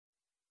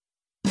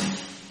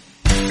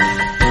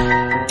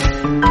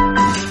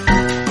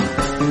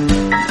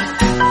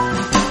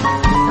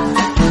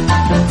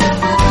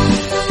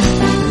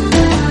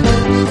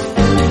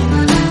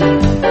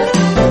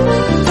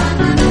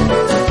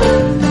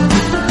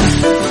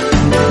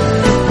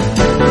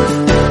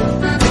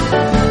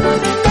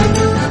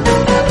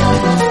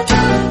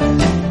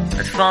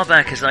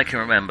Back as I can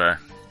remember,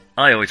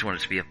 I always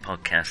wanted to be a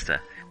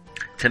podcaster.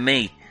 To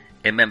me,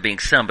 it meant being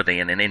somebody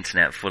in an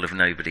internet full of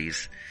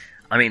nobodies.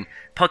 I mean,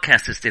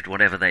 podcasters did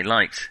whatever they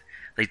liked.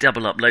 They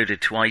double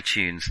uploaded to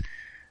iTunes,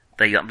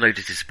 they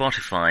uploaded to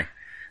Spotify,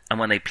 and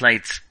when they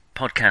played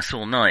podcasts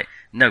all night,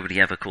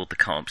 nobody ever called the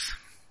cops.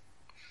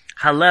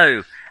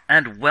 Hello,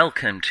 and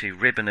welcome to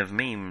Ribbon of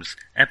Memes,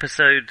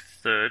 episode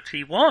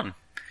 31.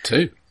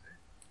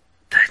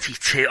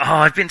 32. Oh,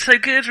 I've been so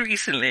good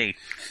recently.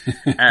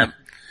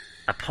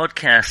 A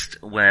podcast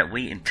where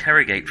we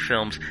interrogate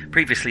films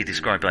previously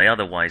described by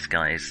other wise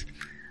guys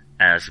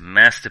as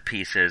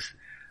masterpieces.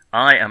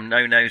 I am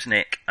No Nose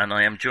Nick, and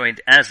I am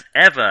joined as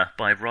ever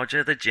by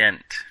Roger the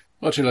Gent.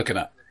 What you looking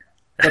at?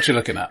 That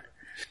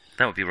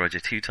would be Roger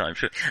 2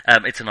 times.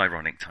 It's an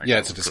ironic title. Yeah,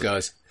 it's a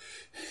disguise.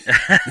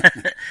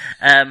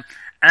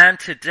 And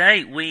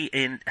today we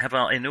have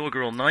our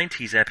inaugural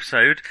 90s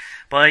episode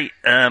by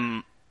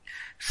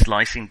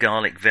slicing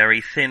garlic very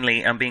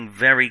thinly and being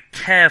very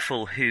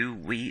careful who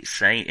we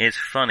say is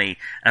funny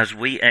as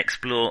we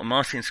explore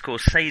Martin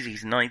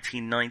Scorsese's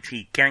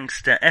 1990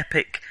 gangster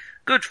epic,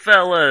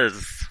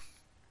 Goodfellas.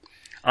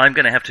 I'm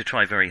going to have to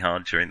try very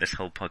hard during this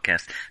whole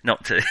podcast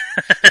not to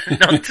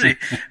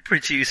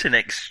produce an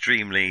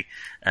extremely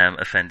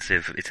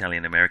offensive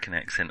Italian-American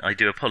accent. I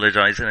do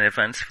apologize in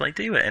advance if I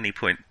do at any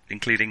point,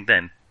 including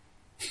then.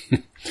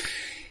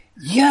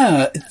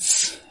 Yeah,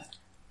 it's...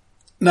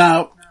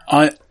 Now,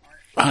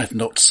 I've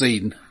not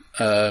seen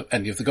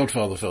any of the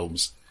Godfather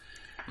films.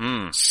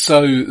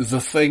 So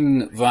the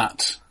thing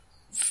that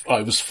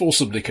I was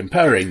forcibly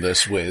comparing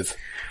this with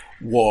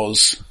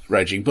was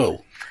Raging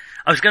Bull.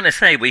 I was going to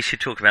say we should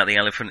talk about the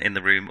elephant in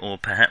the room, or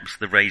perhaps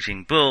the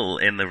Raging Bull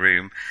in the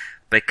room,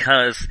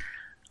 because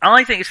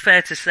I think it's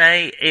fair to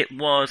say it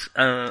was,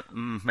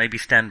 maybe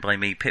Stand By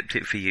Me pipped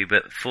it for you,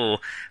 but for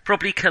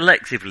probably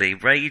collectively,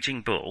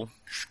 Raging Bull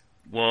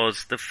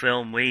was the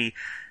film we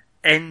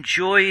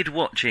enjoyed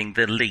watching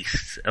the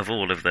least of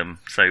all of them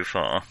so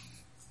far.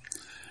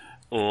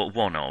 Or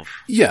one of.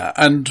 Yeah,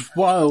 and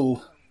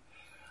well,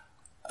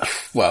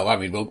 I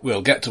mean,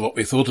 we'll get to what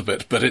we thought of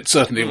it, but it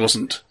certainly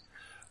wasn't,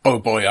 oh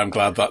boy, I'm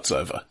glad that's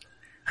over.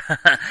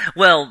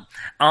 Well,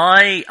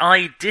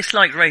 I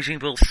disliked Raging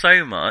Bull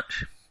so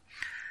much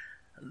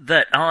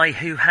that I,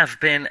 who have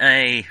been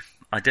I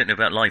don't know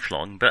about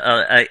lifelong, but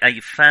a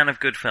fan of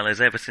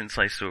Goodfellas ever since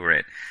I saw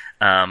it,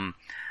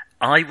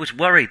 I was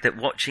worried that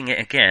watching it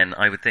again,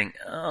 I would think,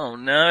 oh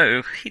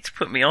no, it's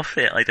put me off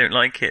it, I don't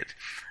like it.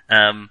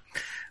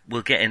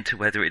 We'll get into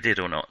whether it did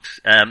or not.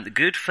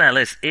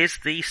 Goodfellas is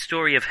the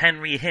story of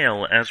Henry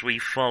Hill as we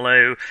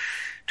follow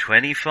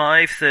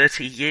 25,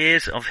 30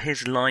 years of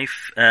his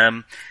life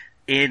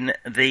in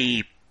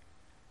the...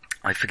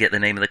 I forget the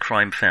name of the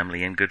crime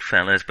family in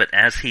Goodfellas, but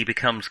as he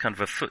becomes kind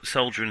of a foot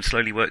soldier and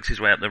slowly works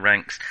his way up the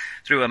ranks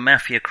through a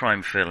mafia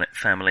crime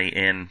family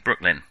in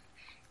Brooklyn.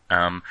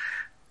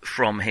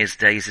 From his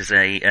days as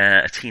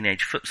a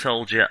teenage foot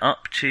soldier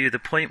up to the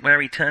point where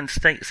he turns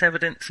state's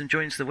evidence and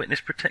joins the witness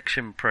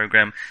protection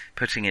program,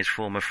 putting his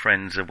former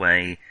friends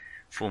away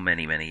for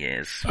many, many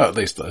years. Oh, at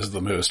least those of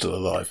them who are still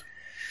alive.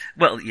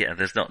 Well, yeah,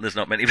 there's not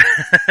many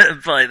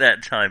by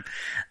that time.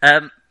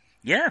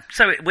 Yeah,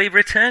 so we're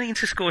returning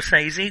to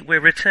Scorsese. We're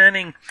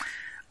returning,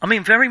 I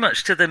mean, very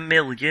much to the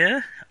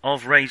milieu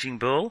of Raging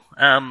Bull.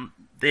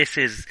 This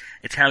is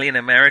Italian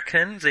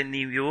Americans in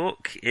New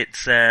York.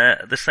 It's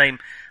the same.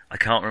 I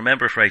can't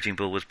remember if Raging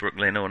Bull was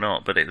Brooklyn or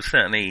not, but it was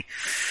certainly,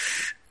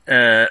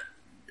 I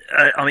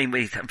mean,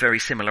 we have very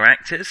similar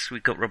actors.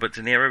 We've got Robert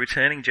De Niro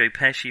returning, Joe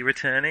Pesci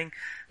returning.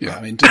 Yeah,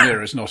 I mean, De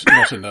Niro's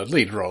not in a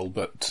lead role,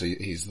 but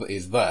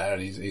he's there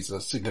and he's a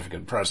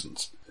significant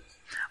presence.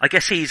 I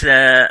guess he's,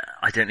 I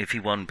don't know if he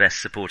won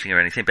Best Supporting or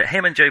anything, but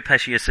him and Joe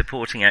Pesci are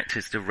supporting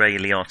actors to Ray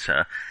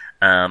Liotta,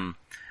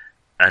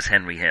 as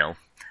Henry Hill.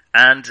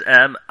 And,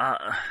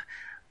 I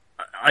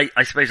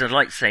suppose I'd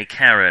like to say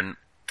Karen,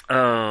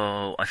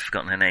 I've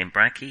forgotten her name,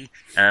 Bracco?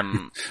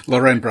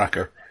 Lorraine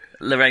Bracco.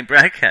 Lorraine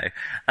Bracco.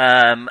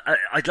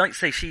 I'd like to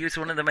say she was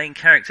one of the main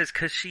characters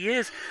because she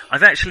is.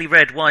 I've actually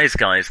read Wise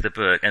Guys, the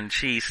book, and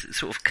she's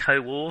sort of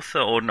co-author,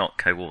 or not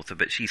co-author,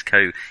 but she's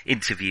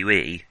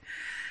co-interviewee.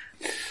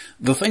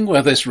 The thing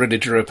where this really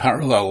drew a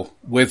parallel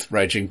with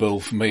Raging Bull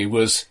for me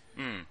was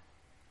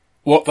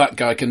what Jack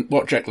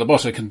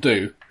LaMotta can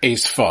do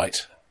is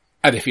fight.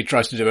 And if he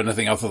tries to do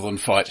anything other than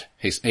fight,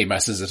 he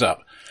messes it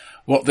up.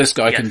 What this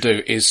guy can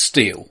do is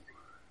steal.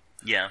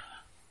 Yeah.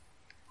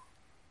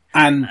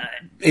 And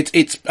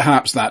it's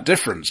perhaps that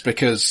difference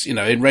because, you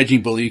know, in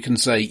Raging Bull you can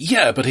say,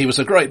 yeah, but he was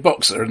a great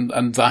boxer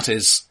and that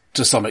is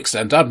to some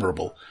extent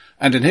admirable.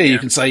 And in here you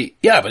can say,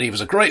 yeah, but he was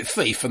a great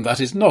thief and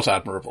that is not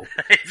admirable.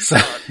 It's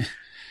not.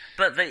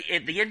 But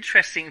the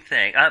interesting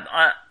thing,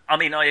 I I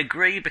mean, I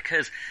agree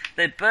because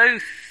they're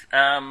both,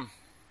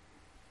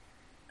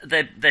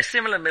 they're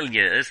similar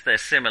milieus, they're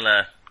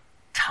similar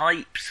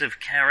types of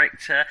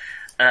character,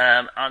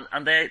 and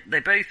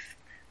they're both,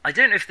 I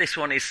don't know if this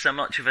one is so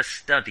much of a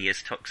study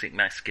as toxic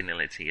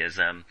masculinity as,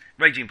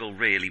 Raging Bull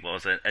really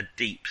was a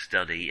deep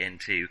study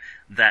into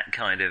that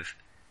kind of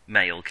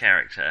male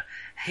character.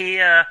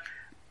 Here,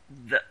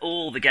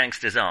 all the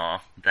gangsters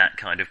are that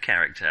kind of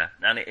character,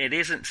 and it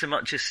isn't so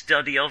much a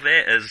study of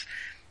it as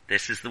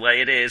this is the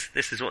way it is,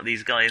 this is what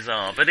these guys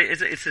are, but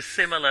it's a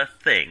similar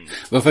thing.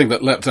 The thing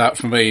that leapt out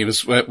for me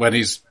was when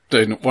he's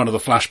doing one of the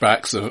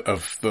flashbacks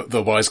of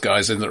the wise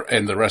guys in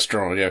the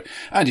restaurant, you know,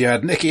 and you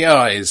had Nicky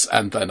Eyes,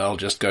 and then I'll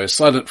just go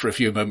silent for a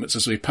few moments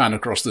as we pan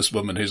across this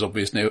woman who's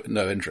obviously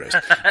no interest.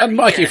 And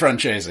Mikey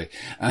Francesi.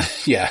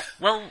 Yeah.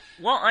 Well,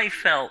 what I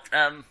felt,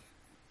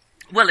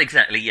 well,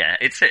 exactly, yeah,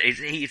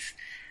 he's,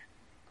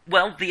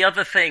 well, the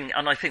other thing,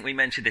 and I think we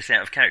mentioned this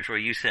out of character, or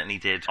you certainly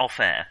did, off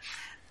air,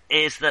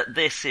 is that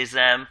this is,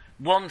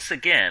 once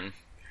again,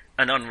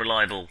 an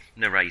unreliable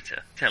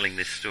narrator telling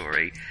this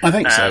story. I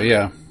think so,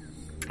 yeah.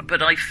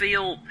 But I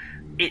feel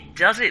it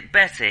does it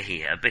better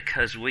here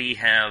because we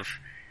have...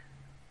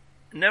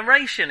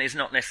 Narration is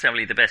not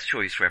necessarily the best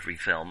choice for every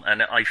film,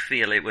 and I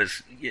feel it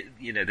was,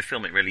 you know, the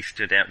film that really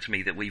stood out to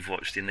me that we've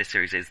watched in this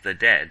series is The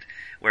Dead,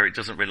 where it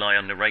doesn't rely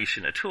on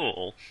narration at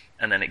all,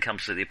 and then it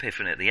comes to the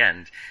epiphany at the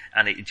end,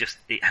 and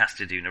it has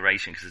to do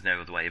narration because there's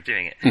no other way of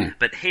doing it.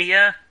 But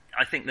here,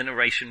 I think the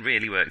narration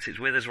really works. It's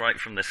with us right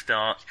from the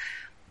start,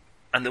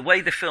 and the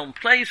way the film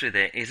plays with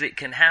it is it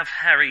can have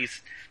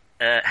Henry's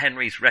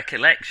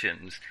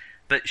recollections,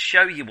 but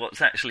show you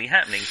what's actually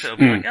happening. So it'll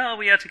be like, oh,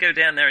 we had to go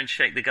down there and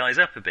shake the guys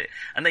up a bit.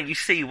 And then you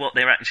see what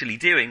they're actually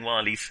doing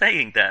while he's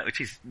saying that, which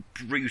is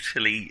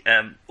brutally,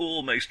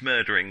 almost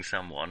murdering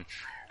someone.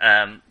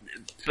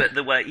 But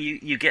the way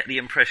you get the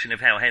impression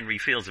of how Henry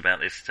feels about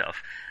this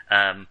stuff.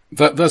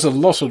 There's a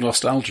lot of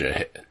nostalgia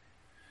here.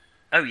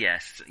 Oh,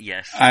 yes.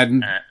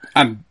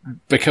 And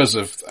because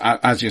of,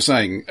 as you're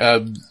saying,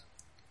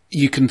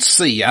 you can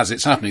see as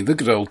it's happening, the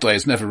good old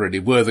days never really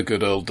were the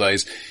good old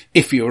days.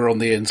 If you were on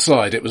the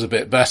inside, it was a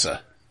bit better.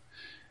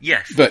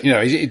 Yes. But, you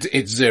know,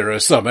 it's zero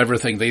sum.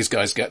 Everything these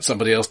guys get,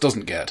 somebody else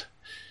doesn't get.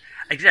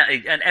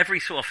 Exactly, and every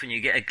so often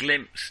you get a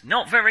glimpse,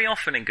 not very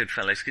often in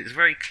Goodfellas, because it's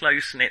very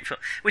close-knit,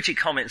 which he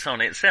comments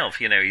on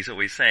itself, you know, he's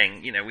always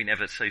saying, you know, we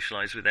never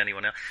socialise with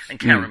anyone else, and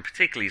Karen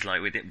particularly is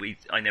like,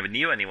 I never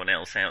knew anyone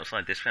else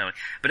outside this family,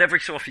 but every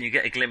so often you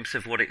get a glimpse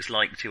of what it's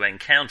like to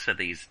encounter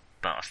these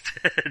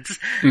bastards,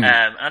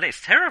 and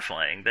it's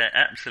terrifying. They're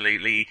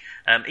absolutely,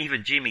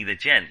 even Jimmy the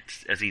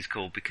Gent, as he's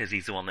called, because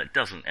he's the one that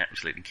doesn't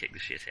absolutely kick the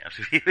shit out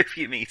of you if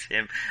you meet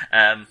him,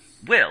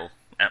 will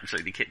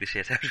absolutely kick the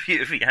shit out of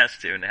you if he has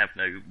to and have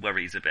no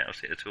worries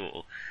about it at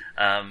all.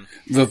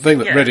 The thing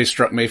that really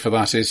struck me for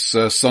that is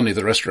Sonny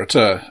the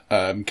Restaurateur,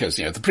 because,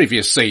 you know, the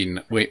previous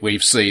scene,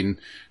 we've seen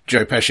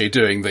Joe Pesci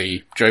doing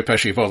the Joe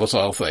Pesci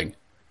volatile thing.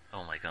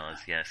 Oh my god,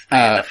 yes.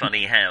 The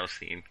funny house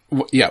theme.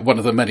 Yeah, one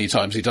of the many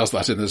times he does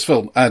that in this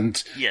film.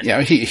 And, you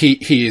know,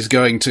 he is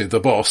going to the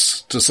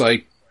boss to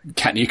say,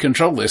 can you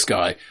control this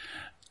guy?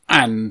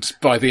 And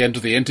by the end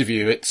of the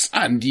interview,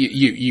 and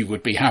you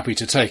would be happy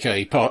to take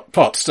a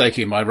part stake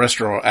in my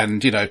restaurant,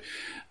 and, you know...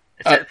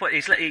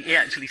 he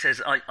actually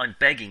says, I'm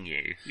begging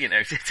you, you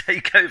know, to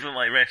take over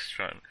my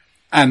restaurant.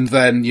 And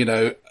then, you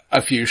know,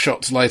 a few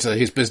shots later,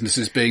 his business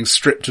is being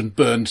stripped and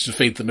burned to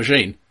feed the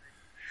machine.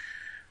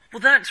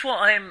 Well, that's what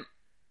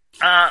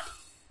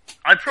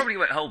I probably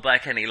won't hold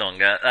back any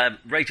longer.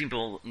 Raging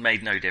Bull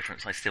made no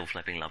difference. I still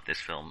flipping love this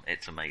film.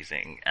 It's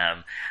amazing.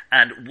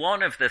 And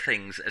one of the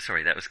things,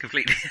 sorry, that was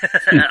completely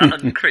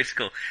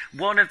uncritical.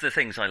 One of the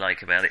things I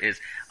like about it is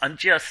I'm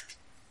just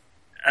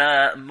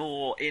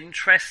more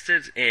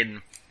interested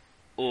in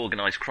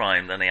organised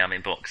crime than I am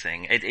in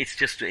boxing.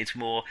 It's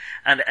more,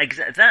 and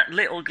that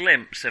little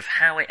glimpse of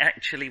how it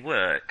actually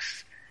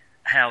works,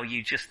 how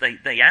you just,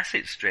 they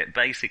asset strip,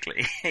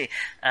 basically.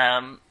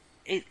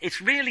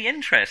 It's really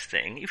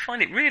interesting. You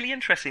find it really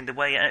interesting the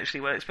way it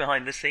actually works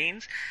behind the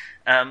scenes,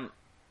 and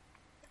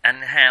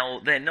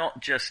how they're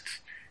not just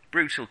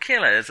brutal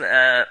killers.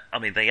 I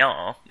mean, they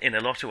are in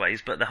a lot of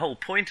ways, but the whole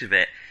point of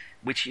it,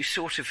 which you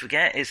sort of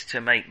forget, is to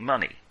make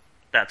money.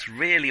 That's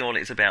really all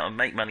it's about, and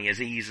make money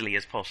as easily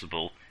as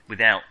possible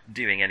without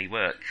doing any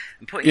work,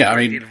 and putting a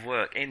great deal of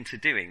work into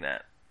doing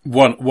that.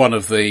 One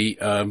of the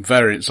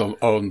variants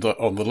on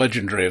the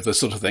legendary of this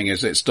sort of thing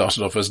is it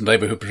started off as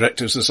Neighbourhood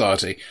Protective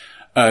Society.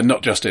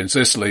 Not just in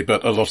Sicily,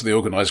 but a lot of the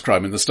organised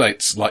crime in the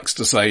States likes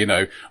to say, you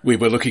know, we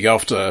were looking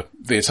after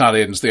the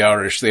Italians, the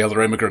Irish, the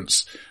other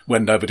immigrants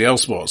when nobody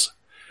else was.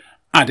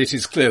 And it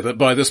is clear that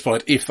by this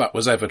point, if that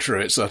was ever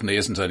true, it certainly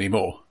isn't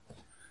anymore.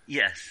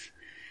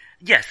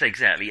 Yes,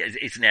 exactly.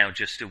 It's now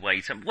just a way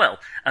to, well,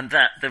 and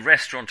that, the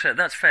restaurateur,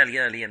 that's fairly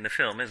early in the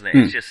film, isn't it?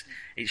 It's just,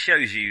 it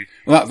shows you...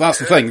 Well, that's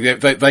the thing.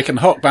 They can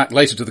hark back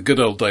later to the good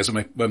old days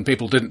when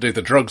people didn't do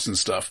the drugs and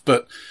stuff,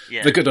 but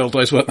the good old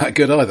days weren't that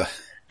good either.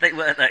 they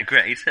weren't that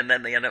great, and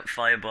then they end up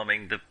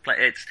firebombing the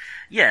place.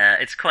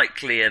 It's quite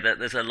clear that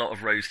there's a lot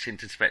of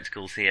rose-tinted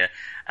spectacles here,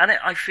 and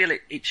I feel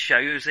it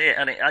shows it,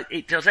 and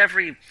it does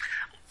every.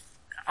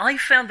 I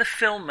found the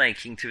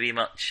filmmaking to be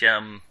much.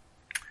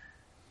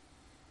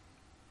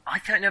 I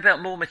don't know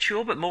about more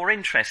mature, but more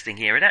interesting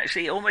here. It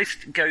actually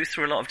almost goes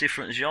through a lot of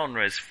different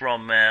genres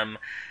from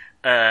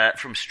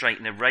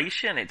straight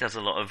narration. It does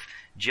a lot of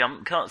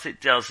jump cuts.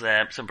 It does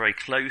some very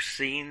close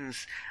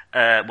scenes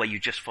where you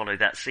just follow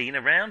that scene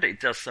around. It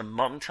does some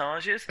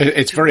montages.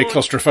 It's very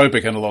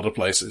claustrophobic in a lot of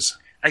places.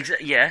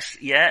 Yes,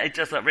 yeah, it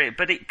does that really.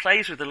 But it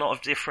plays with a lot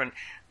of different,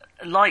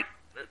 like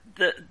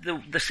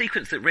the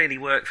sequence that really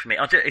worked for me.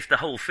 If the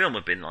whole film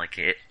had been like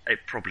it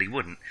probably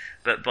wouldn't.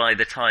 But by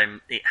the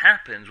time it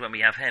happens, when we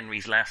have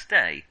Henry's last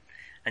day,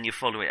 and you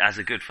follow it as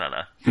a good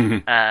fella,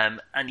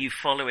 and you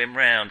follow him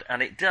round,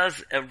 and it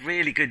does a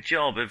really good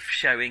job of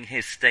showing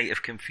his state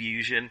of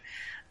confusion.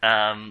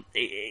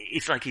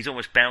 It's like he's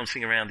almost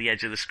bouncing around the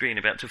edge of the screen,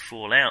 about to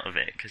fall out of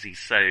it, because he's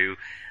so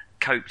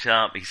coped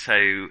up, he's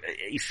so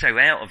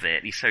out of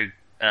it, he's so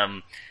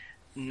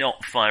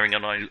not firing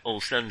on all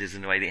cylinders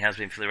in the way that he has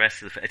been for the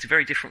rest of the film. It's a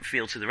very different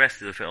feel to the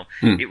rest of the film.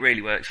 It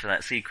really works for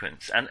that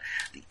sequence, and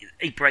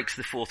he breaks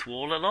the fourth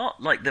wall a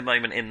lot, like the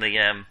moment in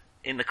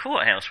the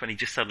courthouse when he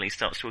just suddenly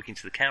starts talking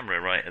to the camera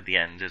right at the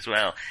end as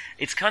well.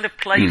 It's kind of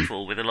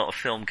playful with a lot of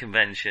film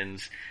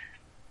conventions.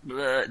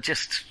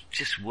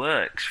 Just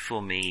works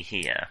for me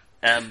here.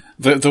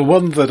 The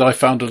one that I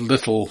found a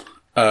little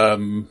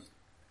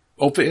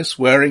obvious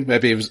wearing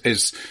maybe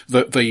is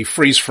the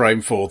freeze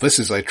frame for this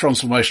is a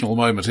transformational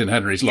moment in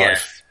Henry's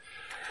life.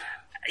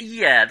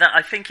 Yeah,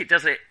 I think it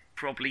does it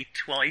probably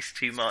twice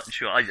too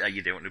much. Or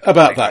you don't want to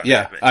about that,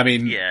 yeah. It, I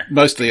mean,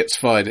 mostly it's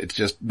fine. It's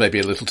just maybe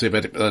a little too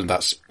bit, and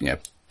that's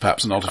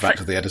perhaps an artifact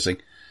of the editing.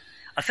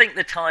 I think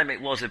the time it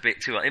was a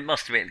bit too. It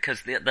must have been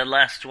because the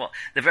last one,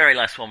 the very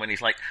last one, when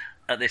he's like,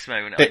 at this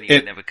moment, I knew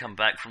he'd never come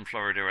back from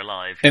Florida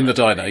alive. In the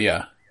diner,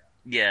 yeah.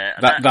 Yeah,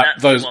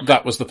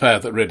 that was the pair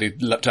that really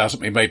leapt out at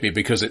me, maybe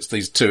because it's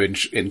these two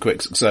in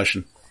quick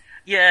succession.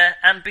 Yeah,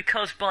 and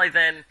because by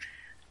then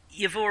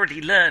you've already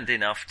learned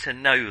enough to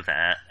know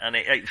that, and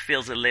it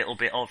feels a little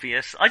bit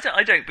obvious. I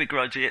don't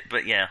begrudge it,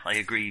 but yeah, I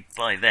agree.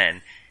 By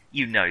then,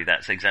 you know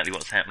that's exactly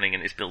what's happening,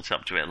 and it's built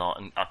up to it a lot.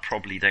 And I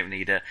probably don't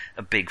need a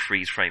big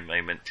freeze frame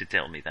moment to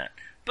tell me that.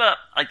 But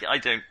I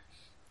don't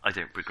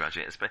begrudge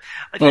it.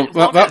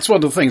 Well, that's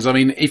one of the things. I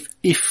mean,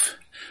 if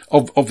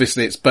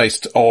obviously it's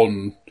based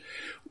on.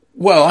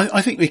 Well,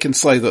 I think we can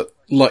say that,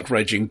 like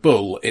Raging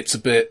Bull, it's a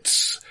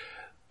bit,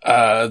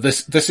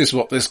 this is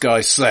what this guy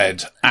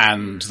said,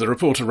 and the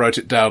reporter wrote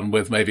it down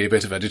with maybe a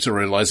bit of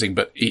editorializing,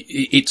 but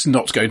it's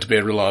not going to be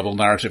a reliable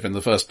narrative in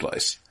the first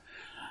place.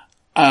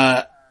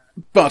 But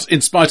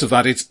in spite of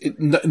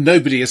that,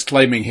 nobody is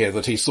claiming here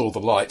that he saw the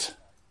light.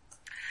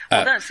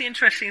 Well, that's the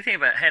interesting thing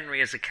about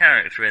Henry as a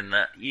character, in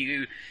that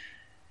you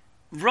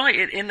write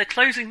it in the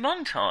closing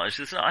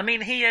montage. I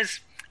mean,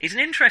 he's an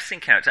interesting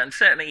character, and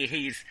certainly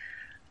he's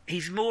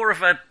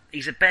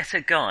a better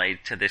guide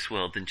to this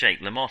world than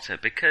Jake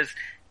LaMotta, because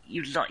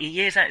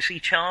he is actually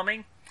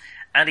charming,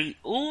 and he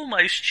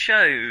almost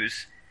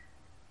shows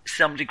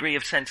some degree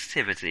of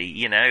sensitivity.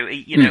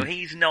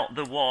 He's not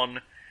the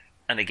one,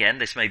 and again,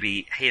 this may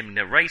be him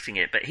narrating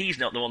it, but he's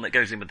not the one that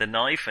goes in with the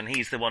knife, and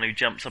he's the one who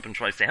jumps up and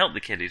tries to help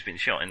the kid who's been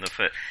shot in the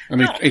foot.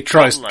 And he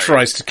tries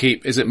to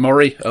keep, is it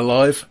Murray,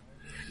 alive?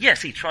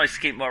 Yes, he tries to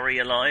keep Murray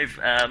alive,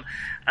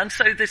 and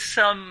so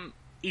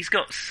he's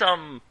got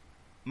some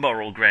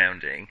moral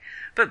grounding,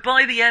 but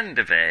by the end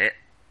of it,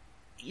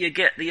 you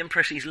get the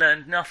impression he's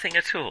learned nothing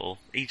at all.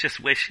 He just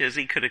wishes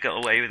he could have got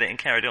away with it and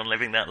carried on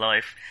living that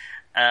life.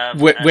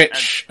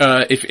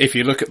 If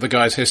you look at the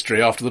guy's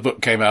history after the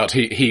book came out,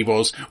 he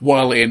was,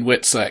 while in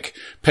WITSEC,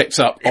 picked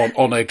up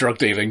on a drug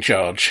dealing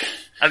charge.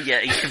 Oh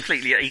yeah,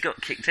 he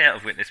got kicked out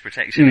of witness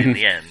protection in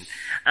the end.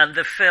 And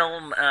the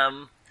film,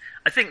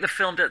 I think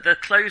the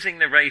closing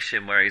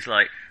narration where he's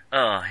like,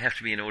 "Oh, I have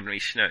to be an ordinary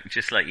schnook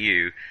just like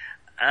you."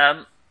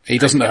 He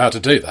doesn't know how to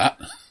do that.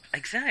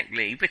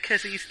 Exactly,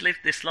 because he's lived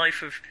this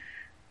life of...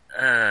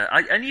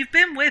 and you've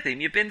been with him,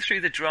 you've been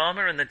through the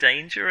drama and the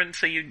danger, and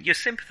so you're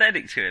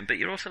sympathetic to him, but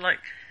you're also like,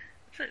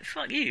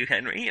 fuck you,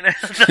 Henry,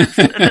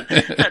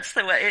 that's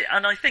the way...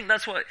 And I think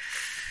that's what...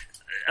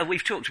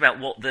 we've talked about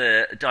what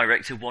the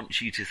director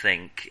wants you to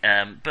think,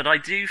 but I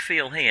do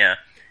feel here,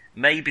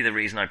 maybe the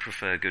reason I much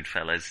prefer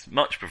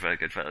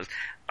Goodfellas,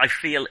 I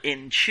feel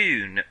in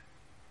tune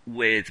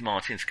with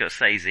Martin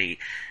Scorsese.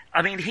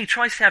 I mean, he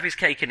tries to have his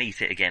cake and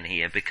eat it again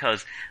here,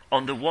 because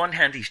on the one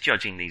hand he's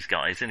judging these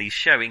guys and he's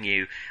showing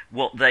you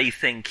what they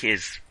think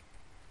is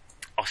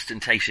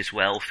ostentatious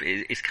wealth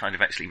is kind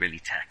of actually really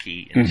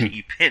tacky and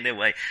cheap in a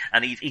way,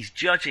 and he's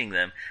judging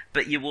them,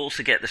 but you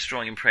also get the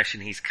strong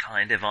impression he's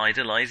kind of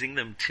idolizing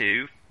them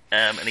too,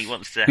 and he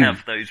wants to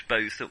have those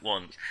both at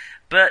once.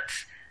 But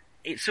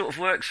it sort of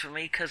works for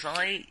me because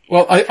I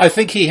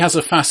think he has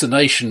a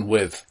fascination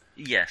with...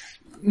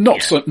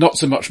 Not so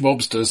much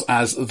mobsters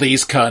as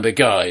these kind of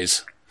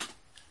guys.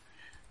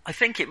 I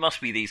think it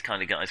must be these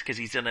kind of guys, because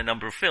he's done a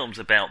number of films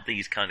about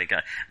these kind of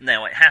guys.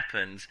 Now, it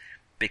happens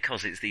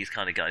because it's these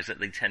kind of guys that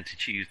they tend to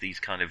choose these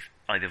kind of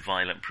either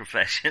violent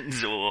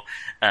professions or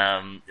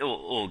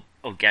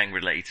gang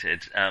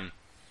related.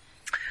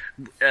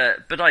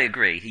 But I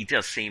agree, he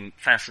does seem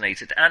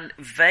fascinated and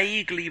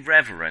vaguely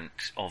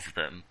reverent of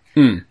them.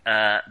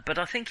 But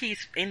I think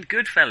he's, in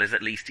Goodfellas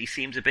at least, he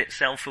seems a bit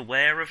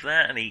self-aware of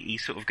that, and he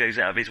sort of goes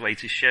out of his way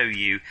to show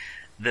you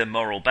the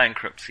moral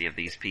bankruptcy of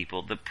these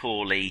people, the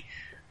poorly,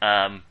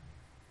 they're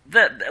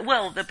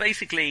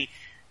basically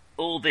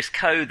all this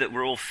code that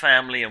we're all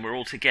family and we're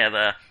all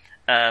together.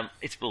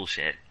 It's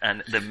bullshit,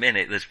 and the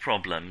minute there's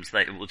problems,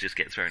 they will just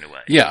get thrown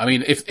away. Yeah, I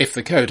mean, if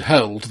the code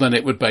held, then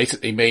it would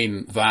basically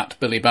mean that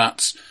Billy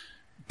Batts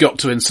got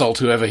to insult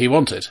whoever he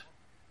wanted.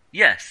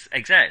 Yes,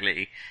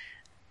 exactly.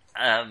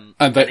 And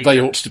they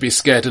ought to be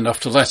scared enough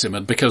to let him,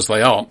 and because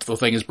they aren't, the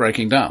thing is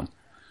breaking down.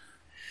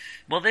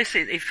 Well, it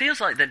feels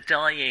like the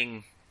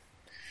dying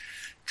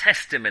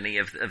testimony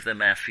of the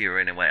mafia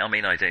in a way. I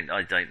mean, I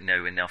don't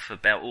know enough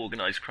about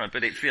organised crime,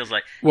 but it feels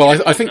like...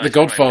 Well, I think The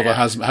Godfather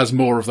has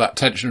more of that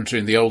tension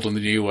between the old and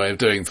the new way of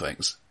doing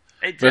things.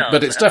 It does.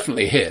 But it's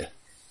definitely here.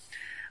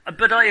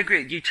 But I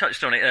agree, you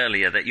touched on it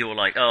earlier, that you're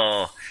like,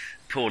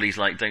 Paulie's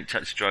like, don't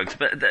touch drugs.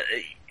 But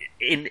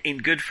in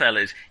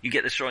Goodfellas, you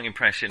get the strong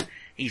impression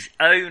he's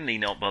only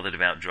not bothered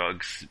about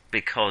drugs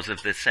because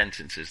of the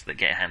sentences that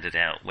get handed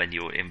out when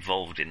you're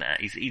involved in that.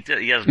 He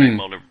has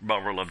no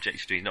moral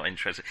objection to it. He's not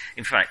interested.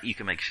 In fact, you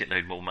can make a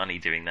shitload more money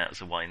doing that,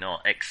 so why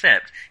not?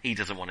 Except he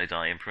doesn't want to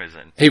die in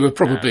prison. He would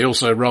probably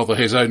also rather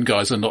his own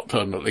guys are not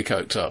permanently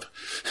coked up.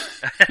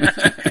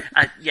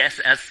 Yes,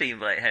 as seen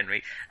by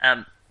Henry.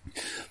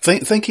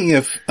 Thinking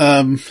of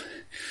another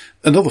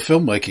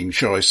filmmaking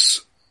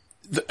choice,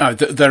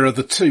 there are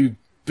the two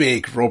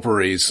big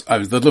robberies.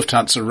 The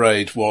Lufthansa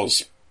raid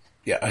was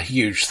a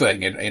huge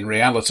thing in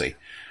reality.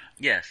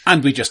 Yes.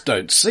 And we just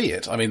don't see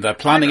it. I mean, they're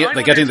planning it,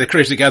 they're getting the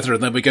crew together,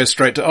 and then we go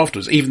straight to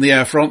afterwards. Even the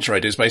Air France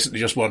raid is basically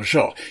just one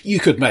shot. You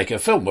could make a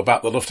film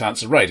about the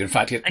Lufthansa raid. In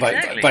fact,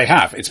 exactly. they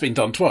have. It's been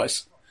done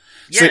twice.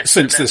 Yes,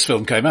 since this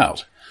film came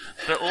out.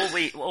 But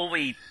all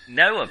we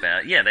know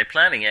about, they're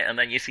planning it, and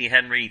then you see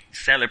Henry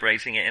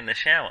celebrating it in the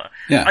shower.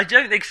 Yeah. I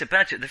don't think it's a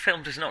budget. The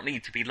film does not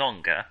need to be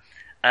longer.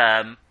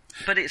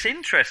 But it's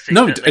interesting.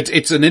 No,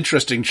 it's an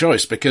interesting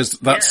choice, because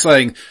that's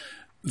saying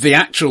the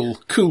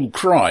actual cool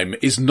crime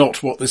is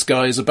not what this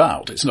guy is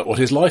about. It's not what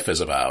his life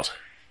is about.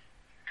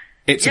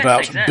 It's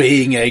about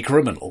being a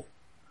criminal.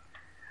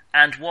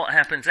 And what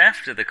happens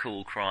after the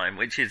cool crime,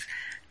 which is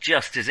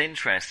just as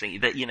interesting.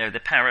 That, the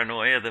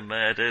paranoia, the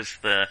murders,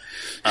 well,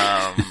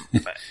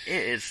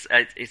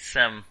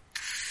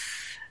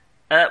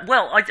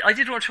 I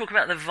did want to talk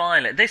about the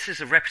violence. This is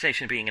a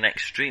reputation of being an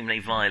extremely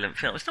violent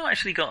film. It's not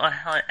actually got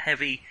a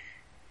heavy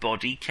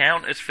body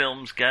count as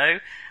films go.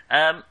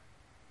 I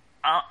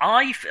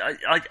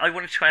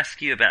wanted to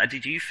ask you about it.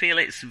 Did you feel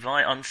it's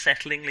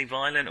unsettlingly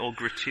violent or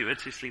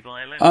gratuitously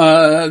violent?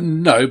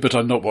 No, but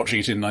I'm not watching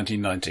it in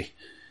 1990.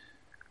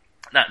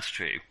 That's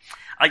true.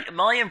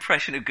 My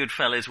impression of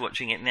Goodfellas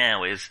watching it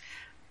now is,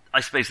 I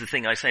suppose the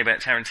thing I say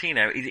about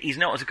Tarantino, he's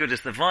not as good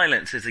as the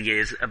violence as he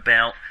is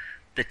about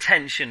the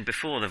tension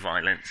before the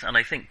violence. And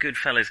I think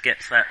Goodfellas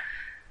gets that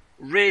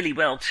really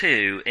well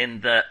too, in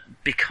that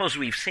because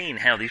we've seen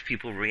how these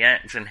people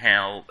react and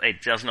how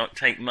it does not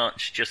take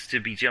much just to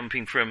be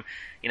jumping from,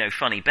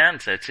 funny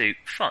banter to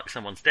fuck,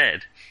 someone's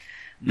dead.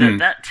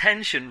 That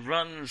tension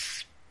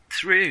runs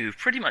through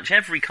pretty much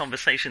every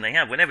conversation they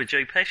have. Whenever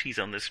Joe Pesci's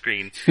on the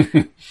screen,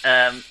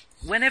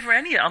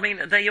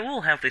 they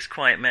all have this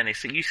quiet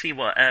menace, and you see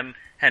what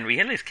Henry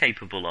Hill is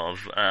capable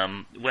of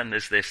when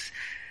there's this.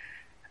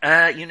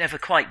 You never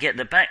quite get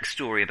the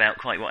backstory about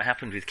quite what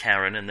happened with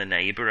Karen and the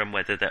neighbour, and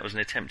whether that was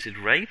an attempted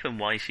rape and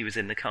why she was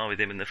in the car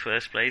with him in the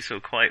first place, or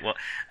quite what.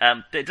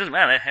 It doesn't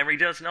matter. Henry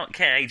does not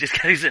care. He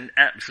just goes and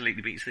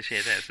absolutely beats the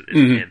shit out of this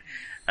kid.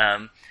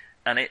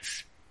 And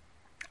it's,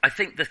 I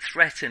think, the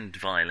threatened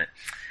violence.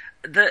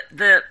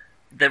 The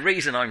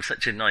reason I'm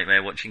such a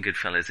nightmare watching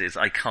Goodfellas is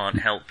I can't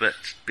help but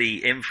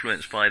be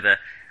influenced by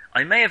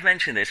I may have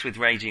mentioned this with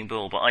Raging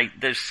Bull, but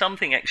there's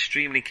something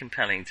extremely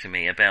compelling to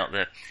me about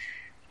the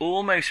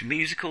almost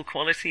musical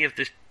quality of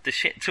the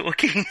shit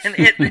talking in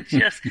it.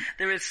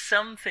 There is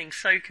something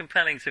so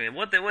compelling to me.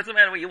 What's the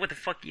matter with you? What the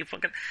fuck are you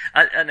fucking?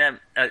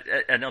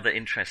 Another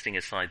interesting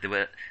aside: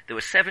 there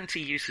were 70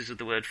 uses of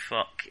the word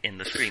 "fuck" in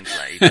the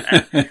screenplay.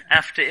 And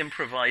after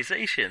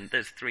improvisation,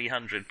 there's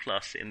 300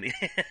 plus in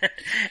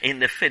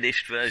the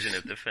finished version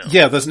of the film.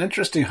 Yeah, there's an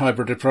interesting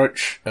hybrid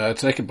approach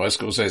taken by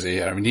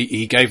Scorsese. I mean,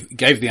 he gave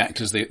the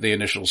actors the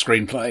initial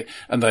screenplay,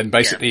 and then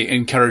basically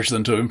encouraged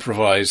them to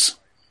improvise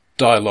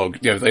dialogue.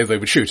 They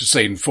would shoot a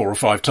scene 4 or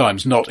 5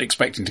 times, not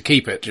expecting to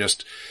keep it,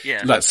 just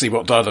let's see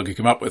what dialogue you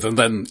come up with. And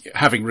then,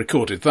 having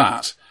recorded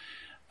that,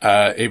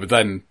 he would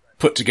then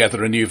put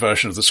together a new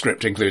version of the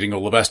script, including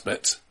all the best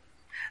bits.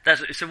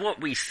 So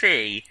what we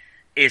see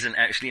isn't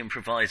actually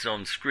improvised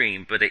on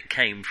screen, but it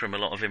came from a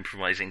lot of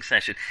improvising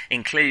session,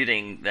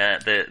 including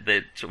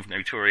the sort of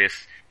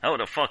notorious "How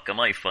the fuck am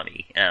I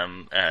funny?"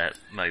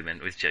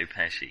 moment with Joe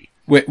Pesci.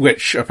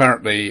 Which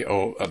apparently,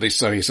 or at least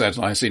so he said,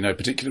 and I see no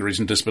particular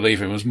reason to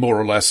disbelieve him, was more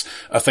or less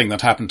a thing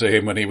that happened to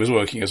him when he was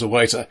working as a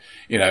waiter.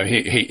 You know,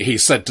 he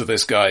said to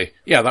this guy,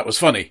 "Yeah, that was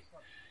funny,"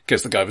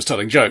 because the guy was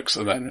telling jokes,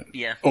 and then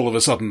all of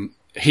a sudden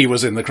he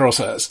was in the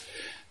crosshairs.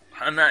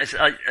 And that is,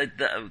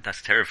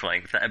 that's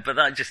terrifying. But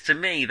that just, to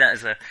me, that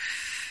is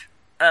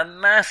a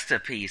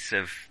masterpiece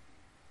of,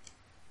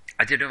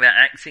 I don't know about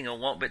acting or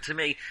what, but to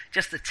me,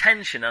 just the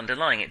tension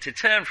underlying it, to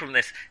turn from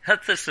this,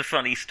 that's a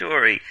funny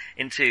story,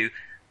 into,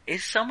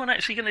 is someone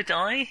actually going to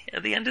die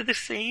at the end of this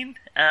scene?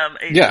 And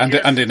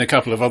in a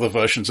couple of other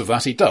versions of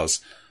that, he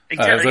does.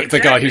 Exactly. The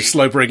guy who's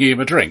slow bringing him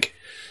a drink.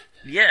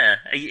 Yeah,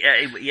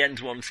 he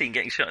ends one scene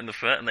getting shot in the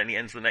foot, and then he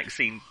ends the next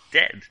scene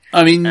dead.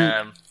 I mean,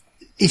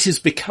 it has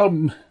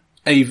become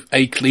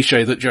a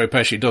cliche that Joe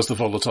Pesci does the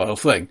volatile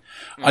thing.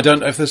 I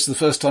don't know if this is the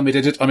first time he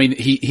did it. I mean,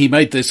 he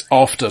made this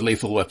after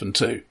Lethal Weapon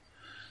 2.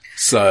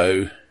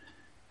 So...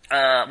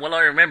 well,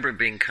 I remember him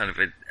being kind of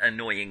an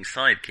annoying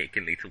sidekick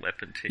in Lethal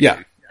Weapon 2.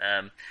 Yeah.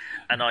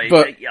 And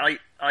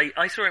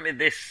I saw him in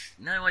this...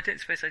 No, I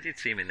don't suppose I did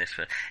see him in this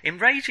film. In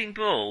Raging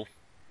Bull,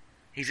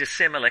 he's a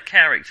similar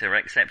character,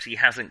 except he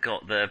hasn't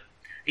got the...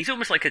 He's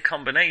almost like a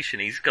combination.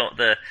 He's got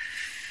the...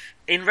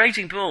 In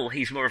Raging Bull,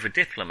 he's more of a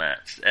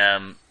diplomat.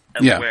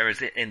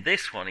 Whereas in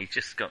this one, he's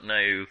just got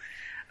no...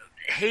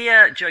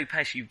 Here, Joe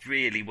Pesci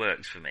really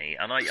works for me.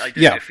 And I don't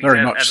know if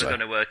he's ever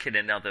going to work in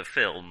another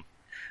film.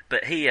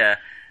 But here,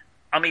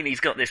 I mean, he's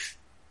got this...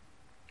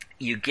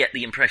 You get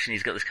the impression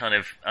he's got this kind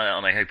of...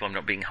 and I hope I'm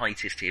not being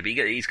heightist here, but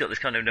he's got this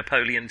kind of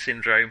Napoleon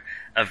syndrome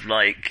of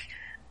like...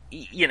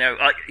 You know,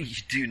 you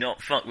do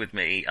not fuck with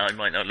me. I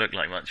might not look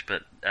like much,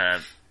 but...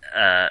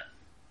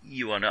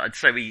 you are not.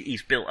 So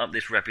he's built up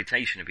this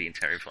reputation of being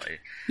terrifying.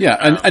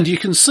 Yeah, and you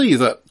can see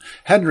that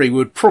Henry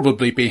would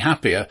probably be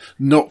happier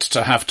not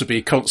to have to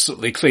be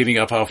constantly cleaning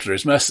up after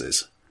his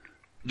messes.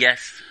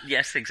 Yes,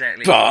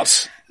 exactly.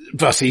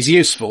 But he's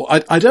useful.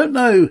 I don't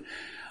know.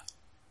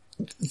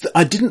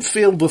 I didn't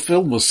feel the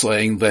film was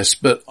saying this,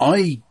 but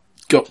I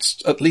got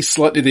at least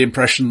slightly the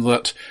impression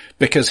that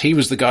because he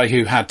was the guy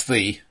who had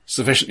the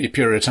sufficiently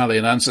pure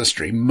Italian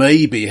ancestry,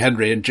 maybe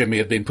Henry and Jimmy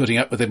had been putting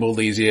up with him all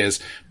these years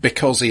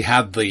because he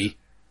had the,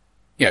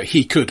 you know,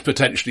 he could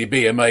potentially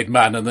be a made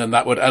man, and then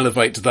that would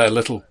elevate their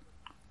little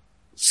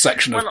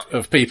section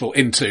of people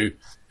into,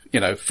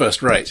 you know,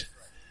 first rate.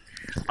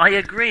 I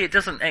agree. It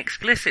doesn't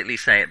explicitly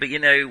say it, but you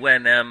know,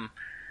 when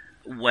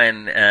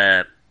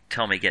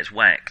Tommy gets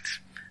whacked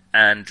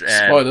and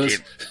spoilers.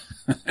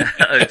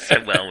 Oh,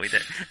 so well we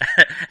don't.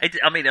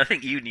 I mean, I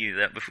think you knew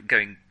that before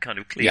going kind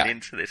of clean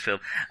into this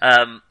film.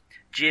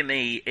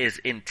 Jimmy is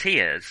in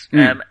tears,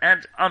 and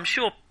I'm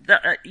sure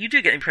that you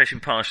do get the impression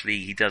partially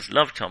he does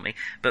love Tommy,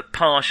 but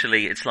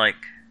partially it's like,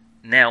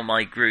 now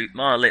my group,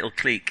 my little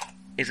clique,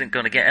 isn't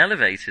going to get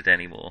elevated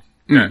anymore.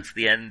 That's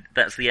the end.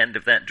 That's the end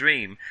of that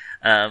dream.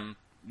 So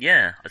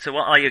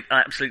I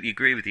absolutely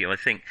agree with you. I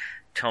think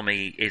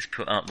Tommy is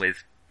put up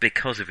with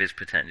because of his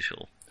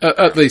potential.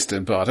 At least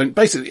in part. And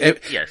basically,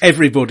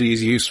 everybody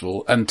is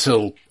useful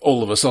until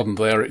all of a sudden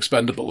they are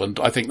expendable. And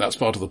I think that's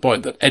part of the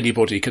point, that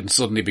anybody can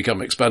suddenly become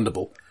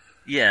expendable.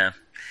 Yeah.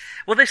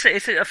 Well, it's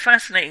a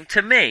fascinating,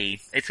 to me,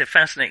 it's a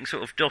fascinating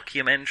sort of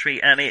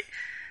documentary, and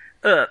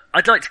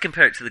I'd like to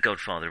compare it to The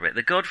Godfather a bit.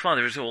 The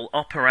Godfather is all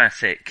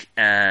operatic,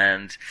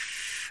 and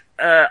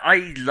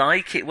I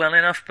like it well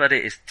enough, but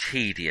it is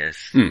tedious,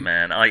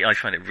 man. I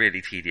find it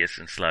really tedious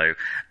and slow.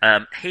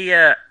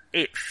 Here,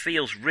 it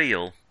feels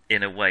real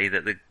in a way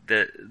that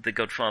the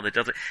Godfather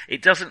doesn't.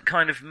 It doesn't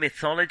kind of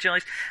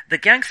mythologize. The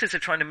gangsters are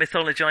trying to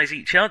mythologize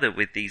each other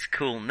with these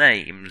cool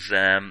names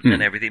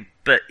and everything,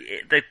 but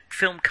the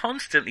film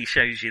constantly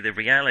shows you the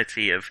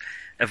reality of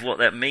what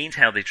that means,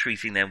 how they're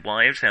treating their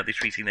wives, how they're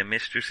treating their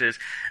mistresses.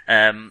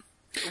 I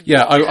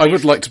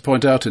would like to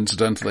point out,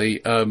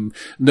 incidentally,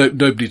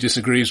 nobody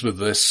disagrees with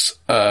this,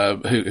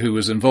 who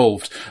was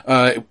involved,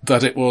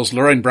 that it was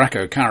Lorraine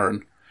Bracco,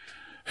 Karen,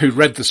 who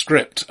read the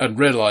script and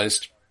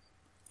realized,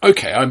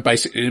 okay, I'm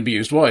basically an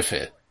abused wife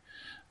here.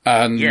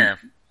 And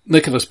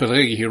Nicholas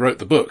Pileggi, who wrote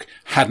the book,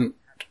 hadn't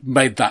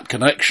made that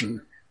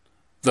connection,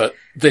 that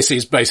this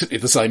is basically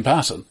the same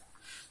pattern.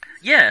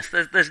 Yes,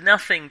 there's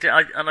nothing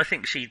and I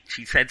think she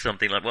said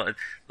something like, well,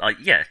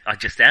 I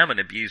just am an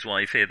abused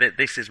wife here,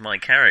 this is my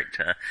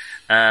character.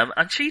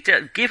 And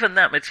given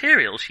that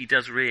material, she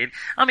does really,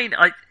 I mean,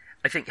 I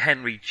think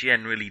Henry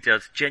genuinely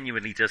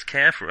does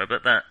care for her,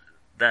 but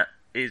that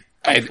is,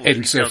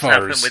 does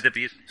happen with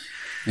abuse.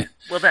 Yeah.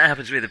 Well, that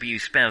happens with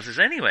abused spouses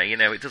anyway. You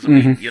know, it doesn't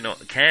mean you're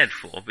not cared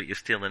for, but you're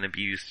still an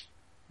abused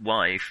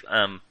wife.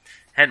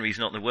 Henry's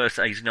not the worst.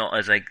 He's not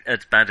as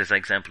bad as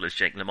example as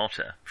Jake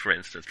LaMotta, for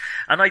instance.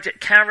 And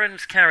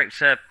Karen's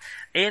character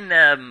in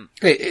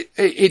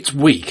it's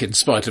weak in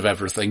spite of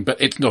everything,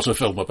 but it's not a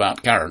film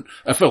about Karen.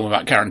 A film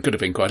about Karen could have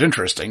been quite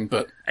interesting,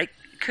 but it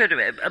could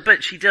have.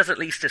 But she does at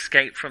least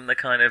escape from the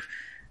kind of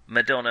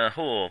Madonna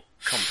whore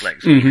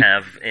complex we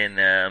have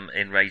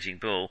in Raging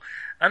Bull.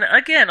 And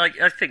again,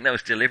 I think that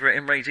was deliberate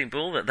in Raging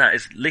Bull, that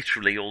is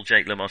literally all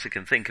Jake LaMotta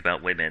can think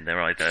about women.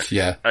 They're either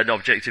an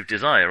object of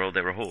desire or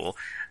they're a whore.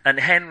 And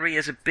Henry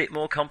is a bit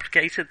more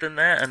complicated than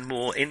that and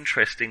more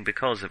interesting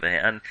because of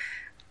it.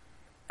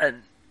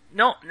 And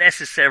not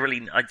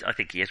necessarily, I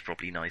think he is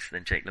probably nicer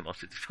than Jake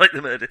LaMotta despite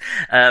the murder.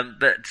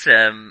 But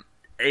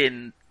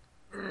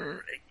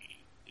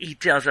he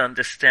does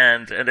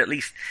understand and at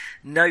least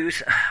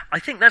knows. I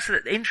think that's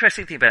the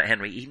interesting thing about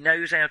Henry. He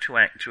knows how to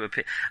act to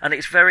appear, and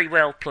it's very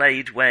well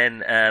played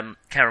when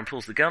Karen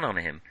pulls the gun on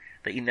him.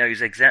 That he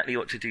knows exactly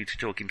what to do to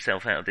talk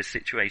himself out of this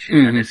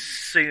situation, and as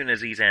soon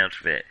as he's out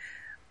of it,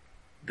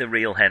 the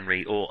real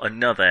Henry or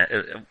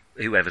another,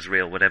 whoever's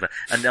real, whatever,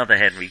 another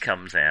Henry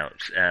comes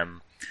out.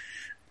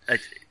 I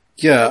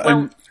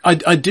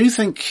do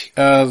think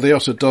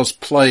Liotta does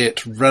play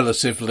it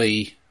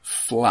relatively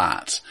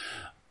flat.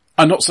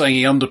 I'm not saying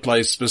he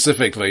underplays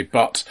specifically,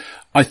 but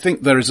I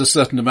think there is a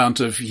certain amount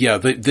of,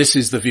 this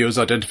is the viewer's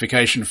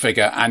identification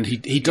figure, and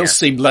he does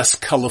seem less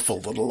colourful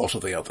than a lot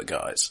of the other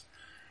guys.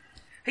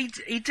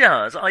 He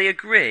does, I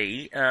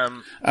agree.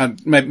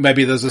 And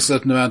maybe there's a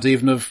certain amount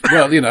even of,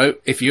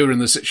 if you were in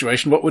the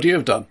situation, what would you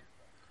have done?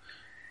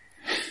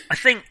 I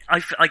think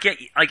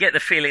I get the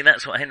feeling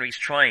that's what Henry's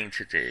trying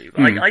to do.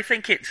 I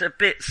think it's a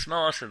bit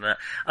smarter than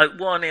that.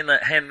 One, in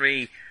that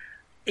Henry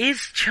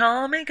is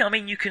charming. I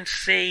mean, you can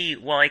see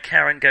why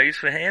Karen goes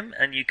for him,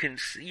 and you can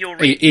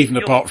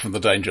apart from the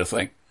danger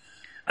thing.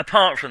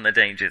 Apart from the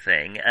danger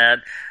thing,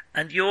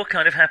 and you're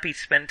kind of happy to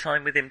spend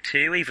time with him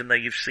too, even though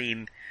you've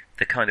seen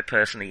the kind of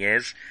person he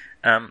is.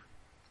 And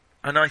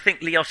I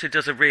think Liotta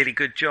does a really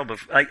good job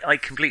of. I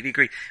completely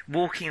agree,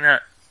 walking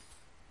that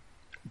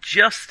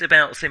just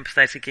about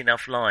sympathetic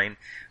enough line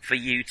for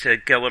you to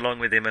go along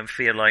with him and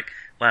feel like,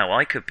 wow,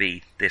 I could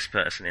be this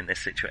person in this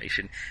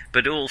situation,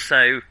 but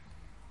also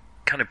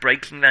kind of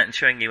breaking that and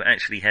showing you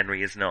actually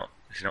Henry is not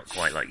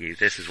quite like you.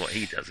 This is what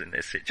he does in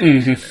this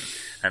situation,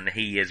 and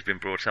he has been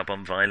brought up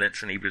on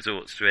violence and he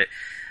resorts to it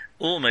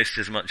almost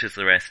as much as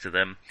the rest of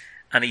them,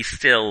 and he's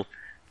still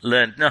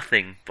learned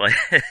nothing by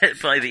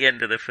the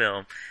end of the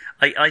film.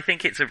 I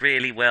think it's a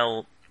really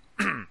well.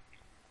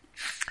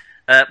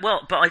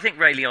 But I think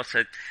Ray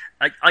Liotta,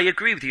 I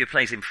agree with you, he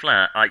plays him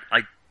flat.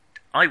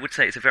 I would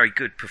say it's a very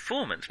good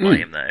performance by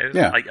him, though.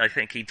 Yeah. I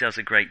think he does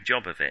a great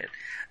job of it.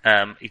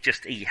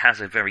 He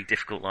has a very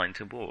difficult line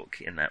to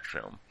walk in that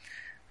film.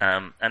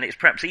 And it's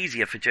perhaps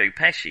easier for Joe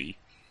Pesci,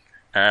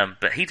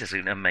 but he does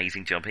an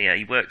amazing job here.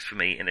 He works for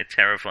me in a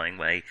terrifying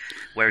way,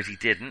 whereas he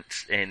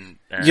didn't in...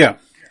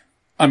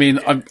 I mean,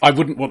 I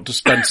wouldn't want to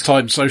spend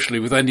time socially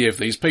with any of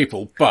these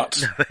people,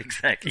 but no,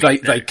 exactly.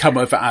 They come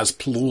over as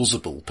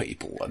plausible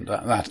people, and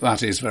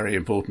that is very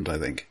important, I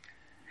think.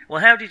 Well,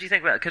 how did you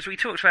think about it? Because we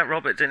talked about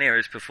Robert De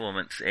Niro's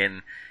performance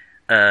in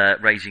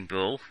Raging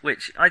Bull,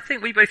 which I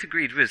think we both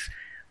agreed was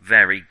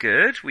very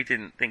good. We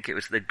didn't think it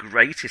was the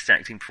greatest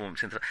acting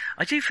performance.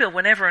 I do feel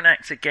whenever an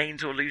actor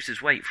gains or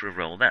loses weight for a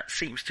role, that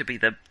seems to be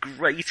the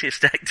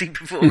greatest acting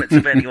performance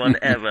of anyone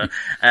ever.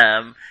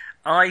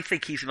 I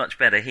think he's much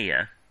better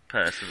here,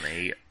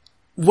 personally.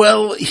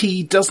 Well,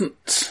 he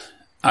doesn't...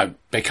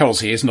 because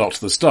he is not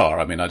the star.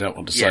 I mean, I don't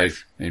want to say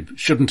he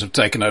shouldn't have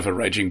taken over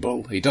Raging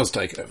Bull. He does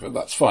take over,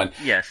 that's fine.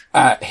 Yes.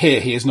 Here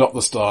he is not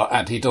the star,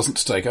 and he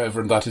doesn't take over,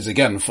 and that is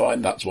again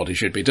fine. That's what he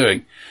should be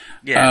doing.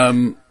 Yes.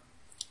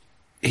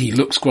 He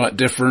looks quite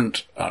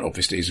different.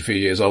 Obviously, he's a few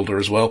years older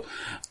as well.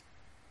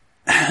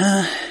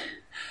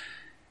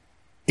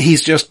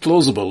 He's just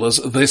plausible as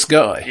this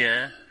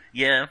guy.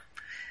 Yeah.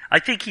 I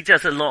think he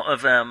does a lot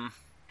of...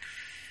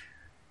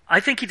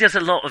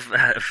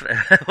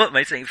 what am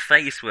I saying,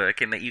 face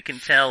work, in that you can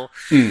tell,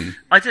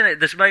 I don't know,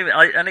 this moment,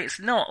 and it's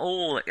not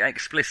all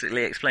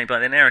explicitly explained by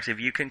the narrative,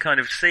 you can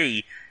kind of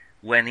see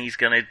when he's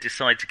going to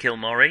decide to kill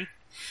Maury,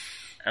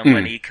 and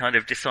when he kind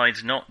of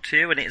decides not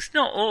to, and it's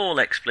not all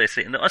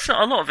explicit, and a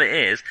lot of it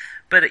is,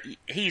 but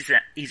he's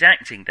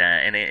acting there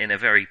in a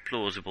very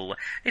plausible way.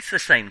 It's the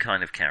same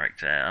kind of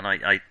character, and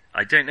I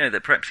don't know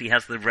that perhaps he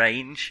has the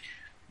range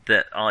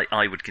that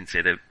I would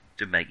consider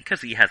to make, because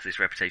he has this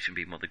reputation of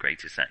being one of the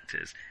greatest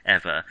actors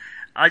ever.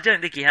 I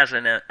don't think he has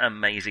an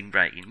amazing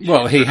range.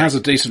 Well, he has a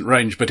decent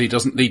range, but he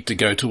doesn't need to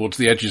go towards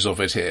the edges of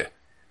it here.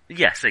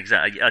 Yes,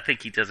 exactly. I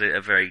think he does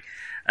a very...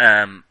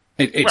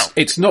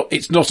 It's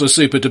not a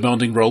super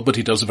demanding role, but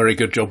he does a very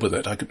good job with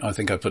it. I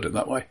think I put it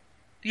that way.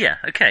 Yeah,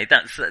 okay,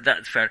 that's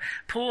fair.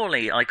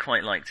 Paulie, I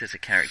quite liked as a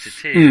character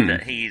too.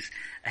 That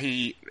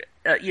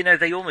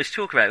they almost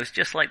talk about it was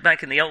just like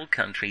back in the old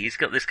country. He's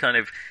got this kind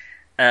of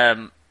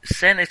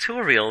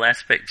senatorial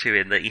aspect to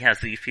him, that he has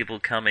these people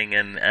coming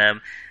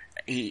and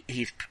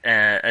he's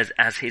as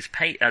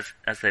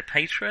their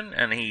patron,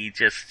 and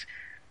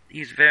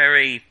he's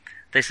very.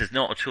 This is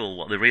not at all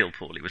what the real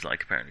Paulie was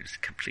like. Apparently, he was a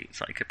complete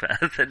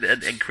psychopath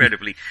and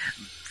incredibly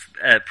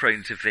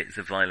prone to fits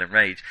of violent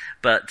rage.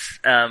 But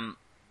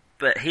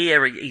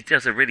here he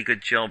does a really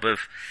good job of.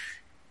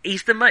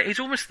 He's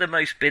almost the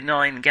most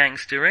benign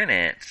gangster in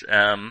it.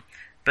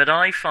 But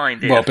I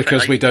find it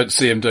because we don't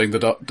see him doing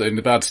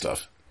the bad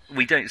stuff.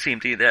 we don't see him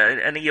do that,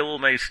 and he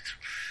almost,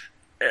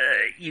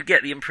 you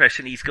get the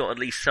impression he's got at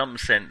least some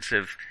sense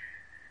of,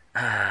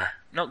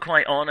 not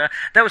quite honour.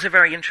 That was a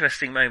very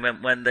interesting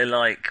moment when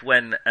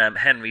when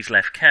Henry's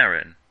left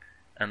Karen,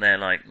 and they're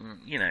like,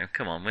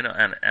 come on, we're not,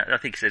 I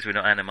think he says we're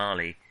not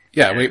animali.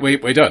 Yeah,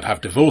 we don't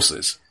have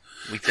divorces.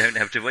 We don't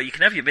have to, well, you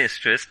can have your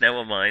mistress, no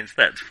one minds,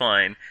 that's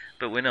fine,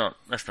 but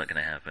that's not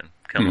going to happen.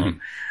 Come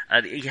on.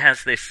 And he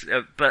has this,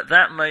 but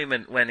that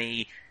moment when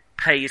he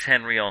pays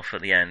Henry off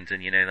at the end,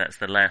 and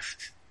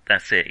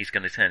that's it, he's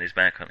going to turn his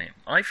back on him.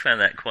 I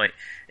found that quite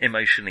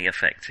emotionally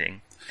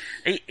affecting.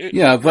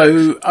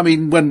 Though, I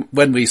mean,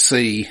 when we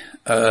see,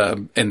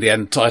 in the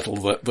end title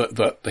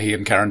that he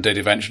and Karen did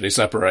eventually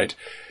separate.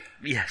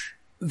 Yes.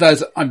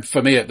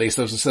 For me at least,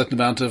 there's a certain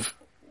amount of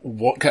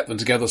what kept them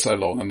together so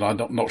long, and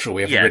I'm not sure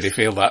we ever really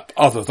feel that,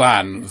 other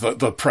than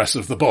the press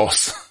of the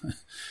boss.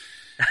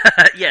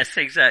 Yes,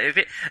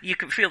 exactly. You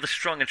can feel the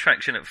strong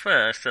attraction at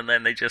first, and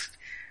then they just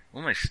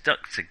almost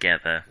stuck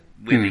together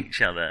with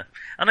each other.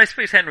 And I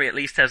suppose Henry at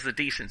least has the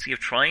decency of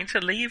trying to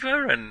leave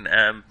her, and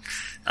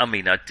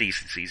our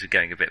decencies are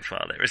going a bit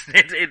far there, isn't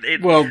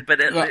it?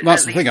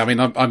 That's the thing. I mean,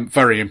 I'm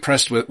very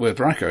impressed with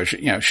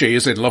Bracco. She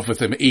is in love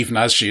with him, even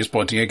as she is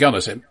pointing a gun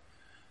at him,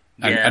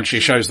 and she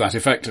shows that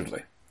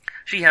effectively.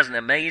 She has an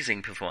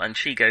amazing performance, and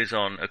she goes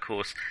on, of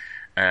course,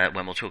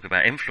 when we'll talk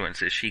about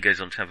influences, she goes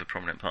on to have a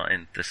prominent part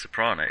in The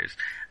Sopranos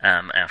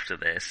after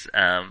this.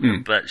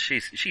 But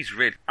she's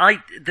really...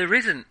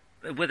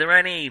 Were there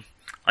any...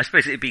 I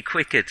suppose it'd be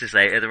quicker to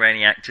say, are there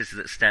any actors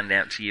that stand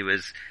out to you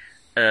as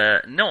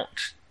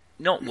not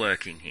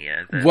working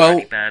here?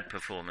 Any bad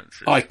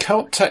performances? I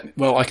can't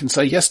I can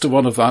say yes to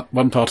one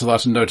part of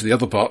that and no to the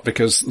other part,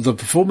 because the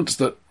performance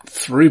that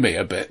threw me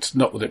a bit,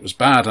 not that it was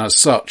bad as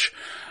such,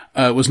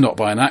 was not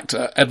by an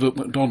actor. Edward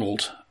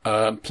McDonald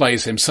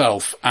plays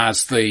himself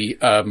as the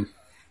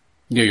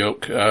New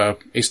York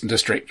Eastern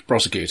District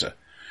prosecutor.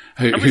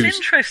 Who's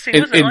interesting,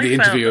 in the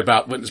interview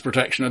about witness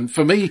protection. And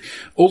for me,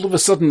 all of a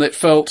sudden it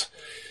felt,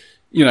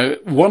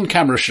 one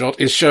camera shot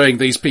is showing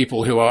these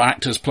people who are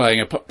actors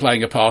playing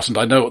a part, and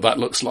I know what that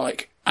looks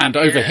like. And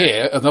over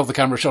here, another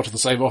camera shot of the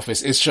same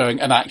office is showing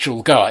an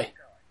actual guy.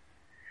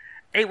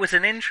 It was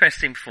an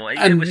interesting point.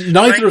 And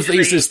neither of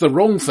these is the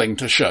wrong thing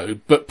to show,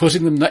 but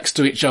putting them next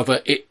to each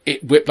other,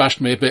 it whiplashed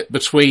me a bit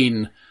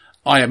between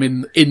I am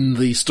in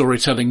the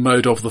storytelling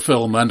mode of the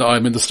film and I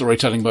am in the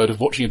storytelling mode of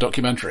watching a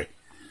documentary.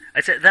 I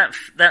said that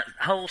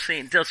whole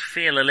scene does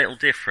feel a little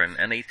different,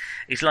 and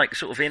he's like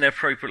sort of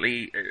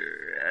inappropriately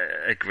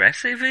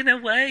aggressive in a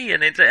way,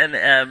 and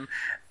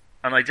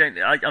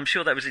I'm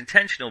sure that was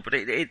intentional, but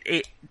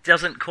it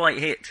doesn't quite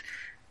hit.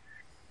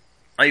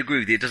 I agree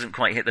with you, it doesn't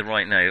quite hit the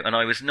right note, and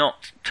I was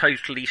not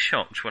totally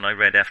shocked when I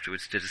read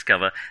afterwards to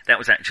discover that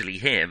was actually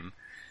him.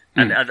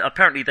 And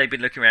apparently they'd been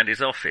looking around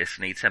his office,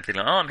 and he'd something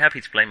like, I'm happy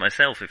to play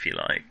myself if you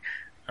like.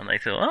 And they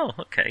thought,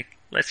 okay,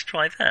 let's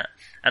try that.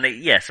 And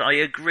yes, I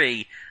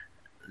agree.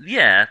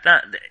 Yeah,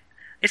 that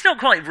it's not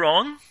quite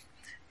wrong.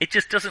 It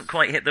just doesn't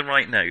quite hit the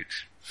right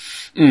note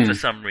for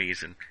some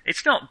reason.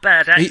 It's not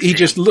bad acting. He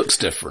just looks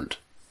different.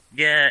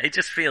 Yeah, it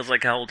just feels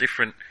like a whole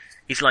different...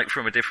 He's like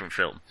from a different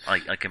film.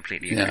 I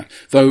completely agree. Yeah.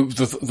 Though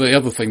the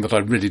other thing that I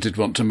really did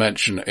want to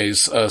mention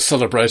is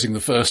celebrating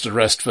the first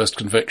arrest, first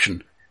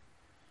conviction.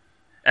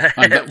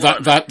 And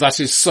that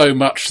is so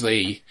much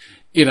the,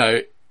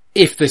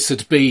 if this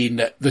had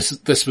been,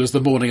 this was the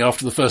morning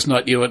after the first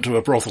night you went to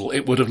a brothel,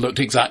 it would have looked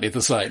exactly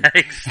the same.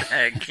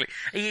 Exactly.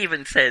 He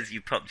even says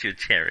you popped your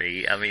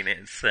cherry. I mean,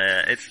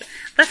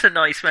 that's a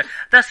nice,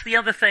 that's the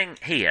other thing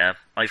here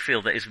I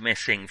feel that is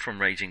missing from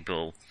Raging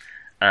Bull,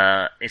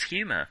 is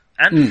humour.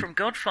 And from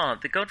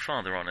The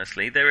Godfather,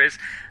 honestly, there's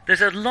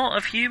a lot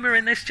of humour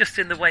in this, just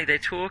in the way they're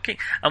talking.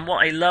 And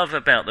what I love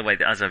about the way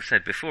that, as I've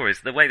said before,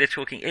 is the way they're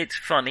talking. It's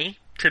funny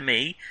to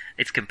me,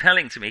 it's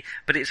compelling to me,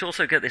 but it's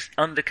also got this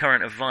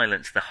undercurrent of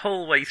violence the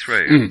whole way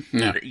through.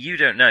 That you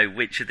don't know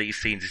which of these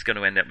scenes is going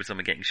to end up with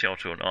someone getting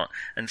shot or not.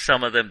 And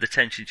some of them, the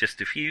tension just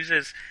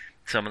diffuses.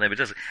 Some of them it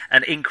doesn't.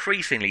 And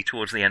increasingly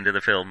towards the end of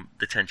the film,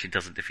 the tension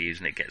doesn't diffuse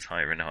and it gets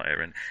higher and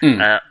higher.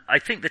 And I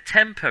think the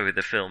tempo of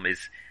the film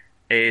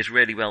is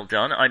really well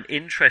done. I'm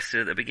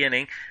interested at the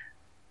beginning.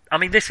 I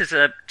mean, this is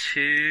a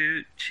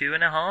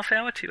 2.5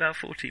 hour, 2 hour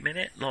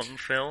 40-minute long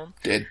film.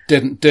 It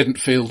didn't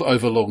feel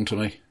over long to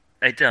me.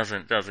 It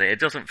doesn't, does it? It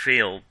doesn't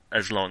feel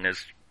as long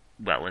as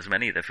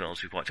many of the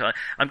films we've watched.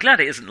 I'm glad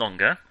it isn't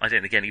longer. I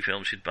don't think any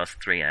film should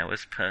bust 3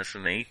 hours,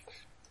 personally.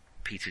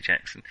 Peter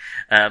Jackson.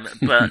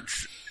 But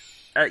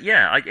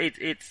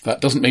it's... That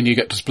doesn't mean you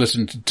get to split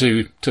into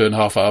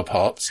 2.5 hour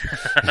parts.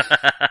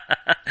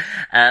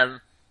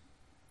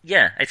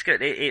 Yeah, it's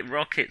good. It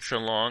rockets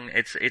along.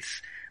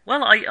 It's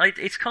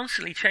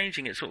constantly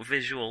changing its sort of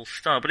visual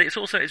style, but it's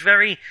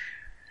very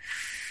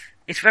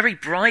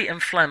bright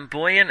and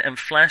flamboyant and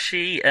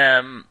flashy,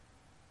 in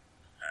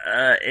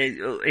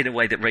a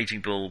way that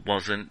Raging Bull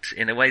wasn't,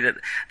 in a way that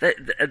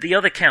the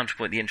other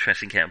counterpoint, the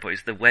interesting counterpoint,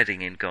 is the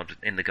wedding in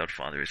The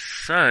Godfather is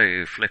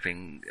so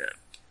flipping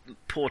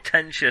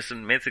portentous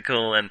and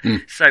mythical and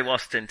so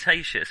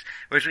ostentatious,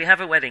 whereas we have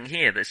a wedding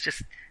here that's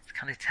just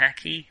kind of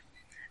tacky.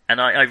 And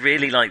I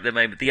really like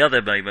the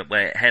other moment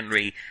where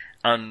Henry,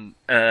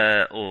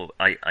 or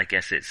I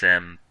guess it's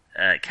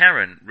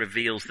Karen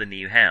reveals the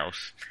new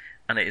house,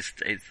 and it's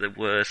the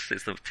worst,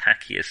 it's the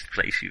tackiest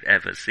place you've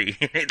ever seen.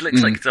 It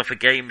looks like it's off a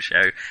game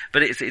show,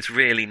 but it's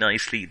really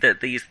nicely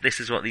that this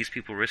is what these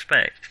people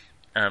respect.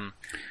 I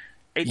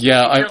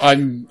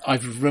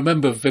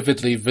remember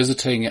vividly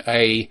visiting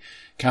a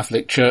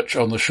Catholic church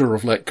on the shore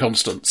of Lake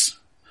Constance,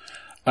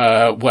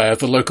 where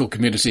the local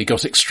community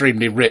got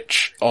extremely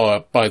rich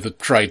by the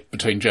trade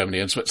between Germany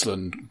and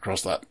Switzerland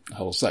across that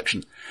whole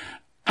section.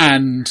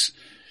 And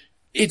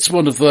it's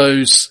one of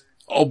those,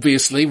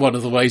 obviously, one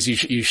of the ways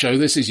you show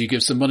this is you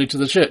give some money to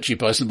the church, you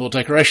buy some more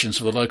decorations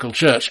for the local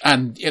church,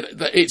 and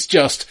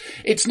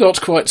it's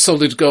not quite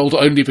solid gold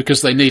only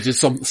because they needed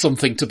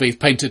something to be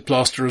painted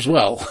plaster as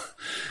well.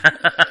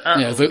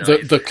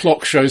 The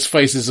clock shows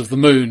phases of the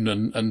moon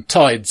and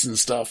tides and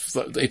stuff.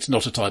 It's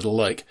not a tidal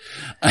lake.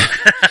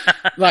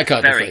 That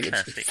kind of thing.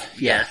 Classic.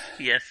 Yes.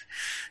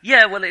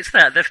 Yeah, well, it's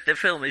that. The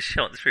film is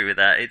shot through with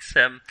that. It's,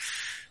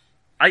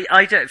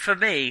 for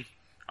me,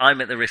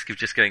 I'm at the risk of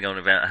just going on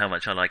about how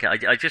much I like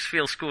it. I just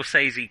feel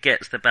Scorsese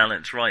gets the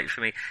balance right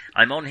for me.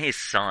 I'm on his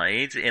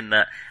side in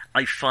that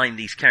I find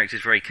these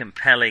characters very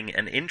compelling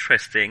and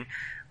interesting.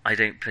 I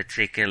don't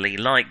particularly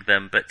like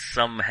them, but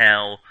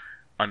somehow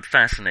I'm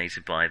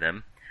fascinated by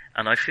them.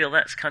 And I feel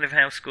that's kind of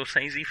how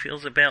Scorsese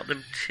feels about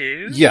them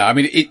too. Yeah, I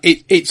mean,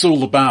 it's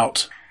all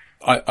about,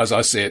 as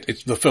I see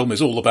it, the film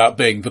is all about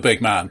being the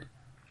big man.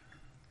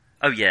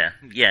 Oh yeah,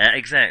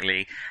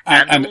 exactly.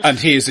 And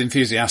he is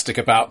enthusiastic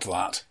about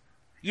that.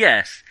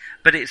 Yes,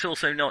 but it's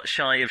also not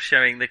shy of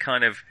showing the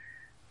kind of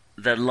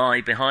the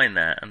lie behind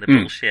that and the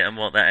bullshit and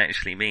what that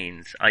actually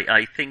means.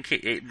 I think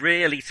it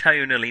really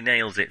tonally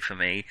nails it for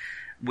me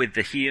with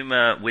the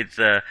humour, with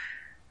the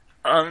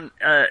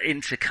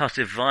intercut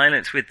of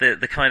violence, with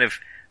the kind of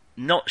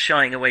not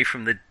shying away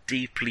from the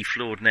deeply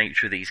flawed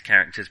nature of these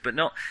characters, but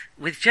not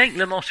with Jake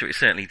LaMotta. It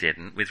certainly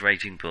didn't with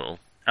Raging Bull.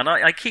 And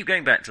I keep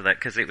going back to that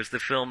because it was the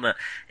film that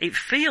it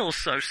feels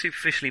so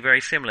superficially very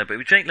similar, but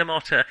with Jake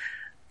LaMotta,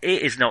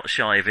 it is not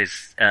shy of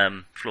his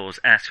flaws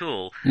at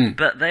all,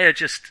 but they are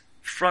just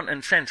front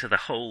and centre the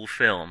whole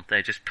film.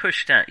 They're just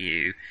pushed at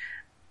you,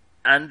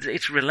 and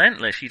it's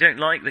relentless. You don't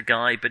like the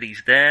guy, but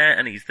he's there,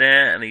 and he's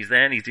there, and he's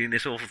there, and he's doing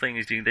this awful thing,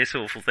 he's doing this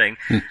awful thing,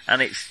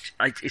 and it's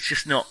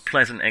just not a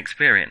pleasant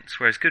experience.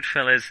 Whereas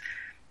Goodfellas,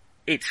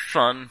 it's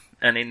fun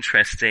and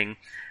interesting,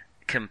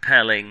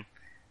 compelling,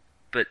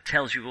 but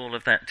tells you all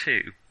of that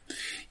too.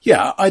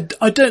 Yeah, I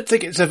don't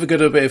think it's ever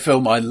going to be a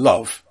film I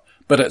love.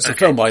 But it's a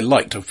film I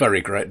liked a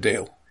very great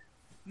deal.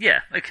 Yeah,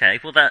 okay.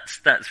 Well, that's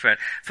fair.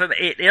 For me,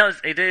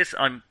 it is.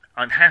 I'm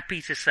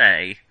happy to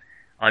say,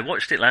 I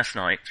watched it last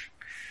night.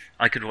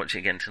 I could watch it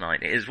again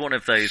tonight. It is one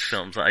of those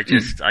films that I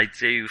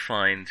do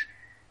find,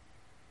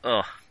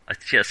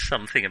 just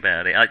something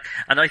about it.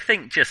 I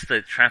think just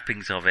the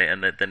trappings of it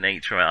and the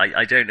nature.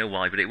 I don't know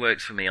why, but it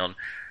works for me on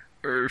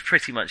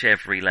pretty much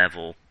every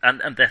level.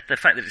 And the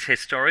fact that it's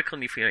historical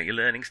and you feel like you're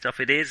learning stuff.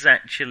 It is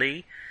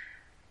actually,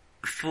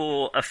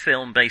 for a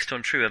film based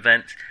on true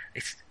events,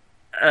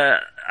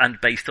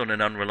 and based on an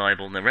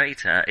unreliable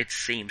narrator, it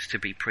seems to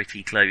be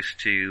pretty close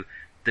to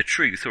the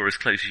truth, or as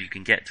close as you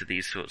can get to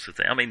these sorts of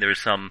things. I mean, there are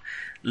some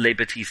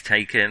liberties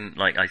taken,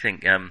 like I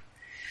think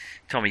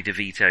Tommy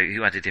DeVito,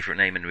 who had a different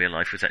name in real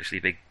life, was actually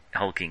a big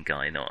hulking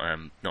guy,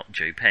 not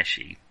Joe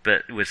Pesci,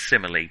 but was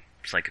similarly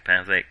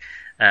psychopathic.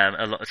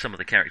 Some of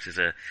the characters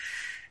are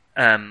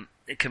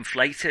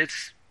conflated.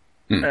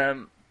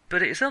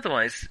 But it is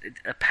otherwise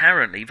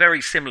apparently very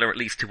similar, at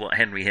least to what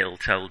Henry Hill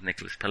told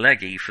Nicholas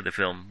Pileggi for the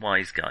film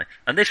Wise Guy.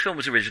 And this film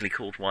was originally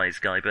called Wise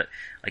Guy, but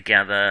I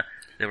gather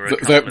there were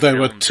there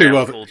were two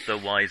other called The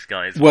Wise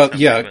Guys. Well,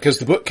 yeah, because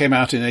the book came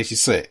out in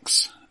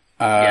 '86.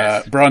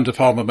 Yes. Brian De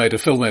Palma made a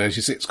film in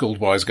 '86 called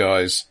Wise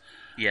Guys.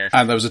 Yes.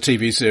 And there was a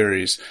TV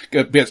series.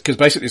 Because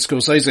basically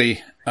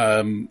Scorsese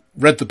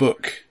read the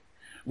book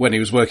when he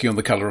was working on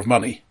The Colour of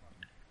Money.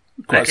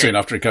 Quite soon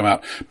after it came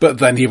out, but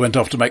then he went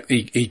off to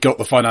he got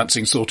the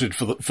financing sorted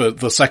for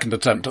the second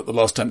attempt at The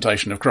Last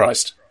Temptation of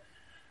Christ,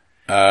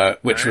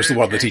 which was the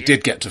one that he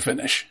did get to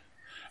finish,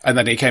 and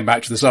then he came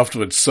back to this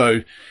afterwards.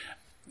 So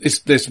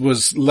this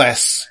was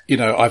less,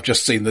 I've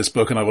just seen this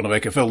book and I want to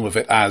make a film of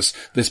it, as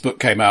this book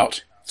came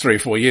out 3 or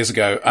 4 years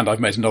ago and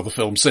I've made another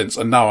film since,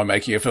 and now I'm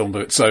making a film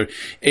of it. So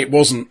it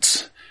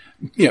wasn't,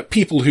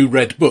 people who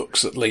read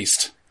books at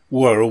least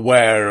were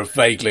aware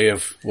vaguely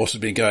of what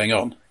had been going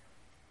on.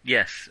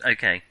 Yes,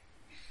 okay.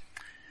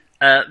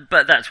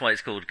 But that's why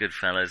it's called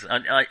Goodfellas.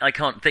 I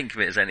can't think of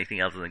it as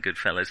anything other than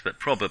Goodfellas, but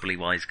probably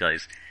Wise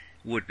Guys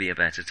would be a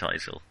better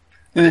title.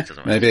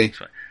 Maybe.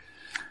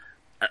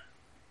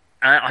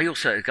 I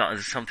also got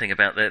something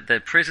about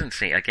the prison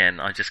scene. Again,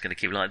 I'm just going to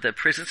keep like the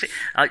prison scene.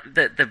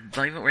 The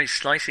moment where he's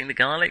slicing the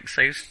garlic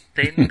so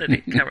thin that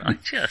it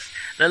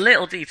the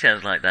little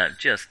details like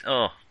that.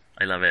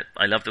 I love it.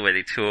 I love the way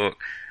they talk.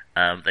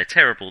 They're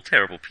terrible,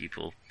 terrible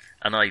people.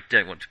 And I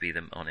don't want to be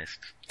them, honest.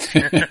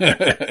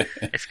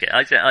 It's good.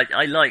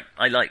 I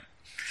like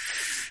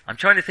I'm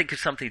trying to think of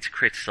something to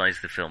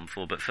criticise the film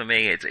for, but for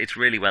me, it's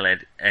really well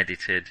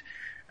edited.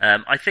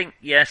 I think,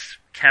 yes,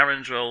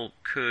 Karen's role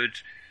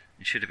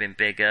should have been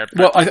bigger.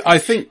 Well, I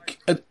think,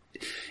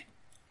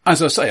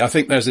 as I say, I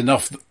think there's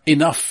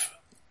enough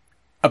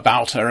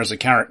about her as a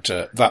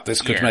character that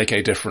this could make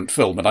a different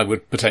film, and I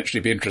would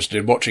potentially be interested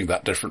in watching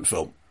that different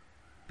film.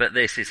 But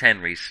this is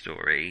Henry's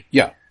story.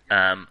 Yeah.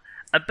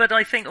 But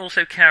I think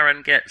also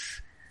Karen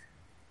gets,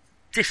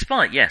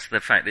 despite, yes, the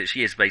fact that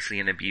she is basically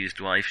an abused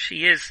wife,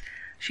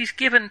 she's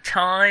given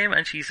time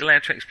and she's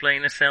allowed to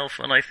explain herself,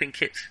 and I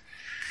think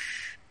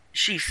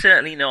she's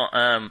certainly not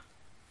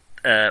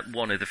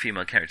one of the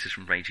female characters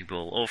from Raging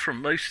Bull, or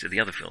from most of the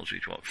other films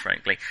we've watched,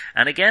 frankly.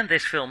 And again,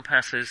 this film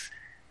passes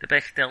the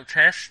Bechdel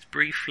test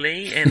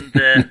briefly in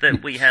that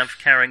we have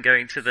Karen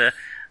going to the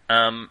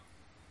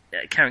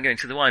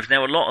wives.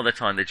 Now, a lot of the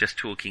time they're just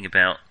talking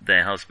about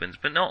their husbands,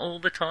 but not all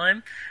the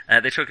time.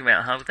 They're talking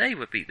about how they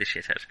would beat the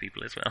shit out of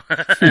people as well.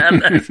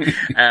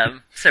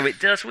 So it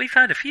does. We've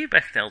had a few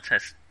Bechdel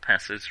test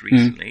passes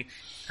recently.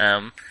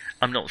 I'm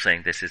not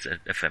saying this is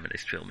a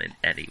feminist film in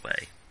any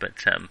way,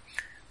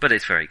 but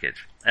it's very good.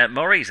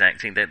 Maury's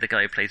acting, the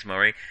guy who plays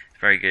Maury, is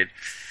very good.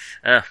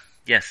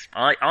 Yes,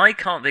 I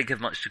can't think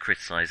of much to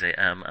criticise it,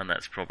 and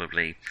that's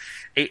probably...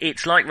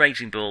 It's like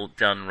Raging Bull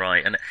done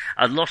right, and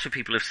a lot of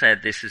people have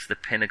said this is the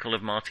pinnacle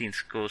of Martin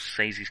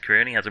Scorsese's career,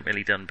 and he hasn't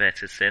really done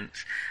better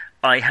since.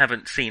 I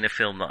haven't seen a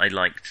film that I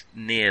liked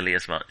nearly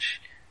as much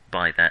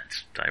by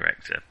that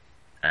director.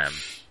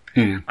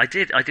 I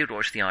did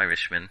watch The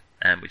Irishman,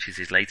 which is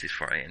his latest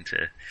foray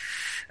into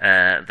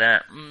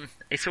that.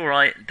 It's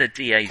alright, the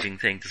de-aging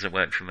thing doesn't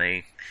work for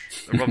me.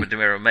 Robert De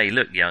Niro may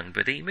look young,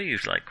 but he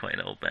moves like quite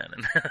an old man,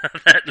 and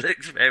that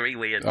looks very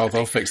weird. Oh,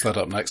 they'll fix that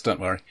up next, don't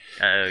worry.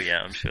 Oh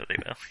yeah, I'm sure they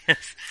will.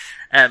 Yes.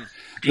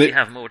 Do you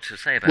have more to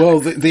say about it? Well,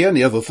 the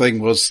only other thing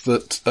was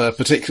that,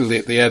 particularly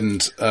at the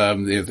end,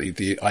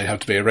 the I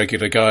have to be a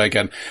regular guy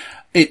again,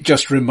 it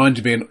just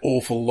reminded me an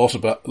awful lot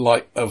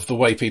of the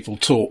way people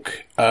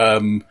talk,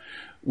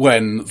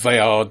 when they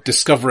are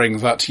discovering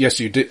that, yes,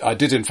 I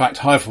did in fact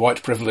have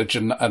white privilege,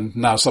 and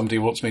now somebody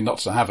wants me not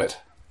to have it.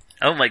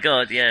 Oh my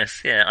god,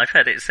 yes, yeah, I've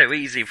had it so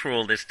easy for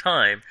all this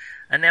time,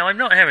 and now I'm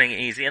not having it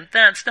easy, and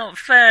that's not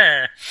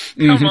fair.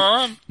 Come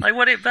on, I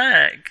want it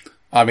back.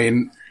 I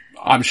mean,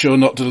 I'm sure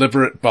not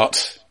deliberate,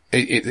 but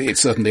it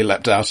certainly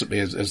leapt out at me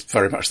as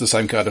very much the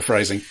same kind of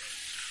phrasing.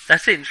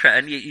 That's interesting,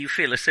 and you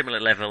feel a similar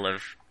level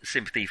of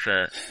sympathy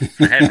for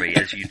Henry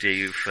as you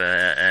do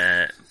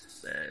for...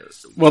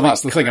 well,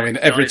 that's the thing. I mean,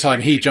 every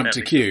time he jumped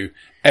to queue,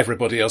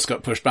 everybody else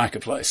got pushed back a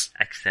place.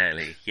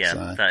 Exactly. Yeah,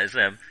 So. that is.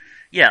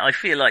 Yeah, I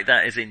feel like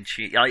that is in.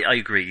 I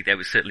agree. There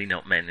was certainly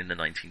not Men in the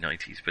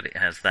 1990s, but it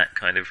has that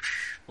kind of,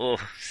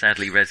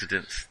 sadly,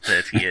 resonance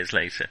 30 years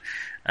later.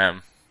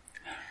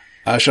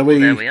 Shall we?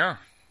 There we are.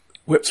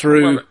 Whip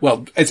through.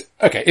 Well, is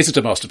it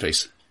a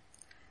masterpiece?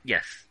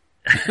 Yes.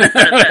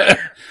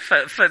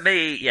 for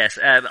me, yes.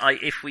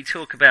 If we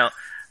talk about.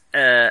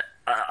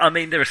 I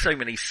mean, there are so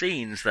many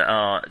scenes that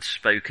are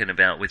spoken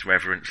about with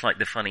reverence, like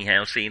the funny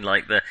house scene,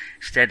 like the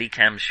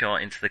Steadicam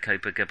shot into the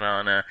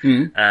Copacabana,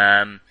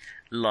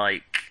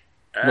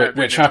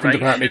 which happened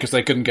apparently because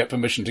they couldn't get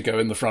permission to go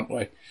in the front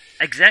way.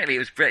 Exactly,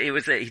 it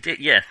was he did,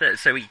 yeah.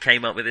 So he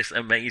came up with this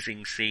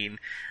amazing scene.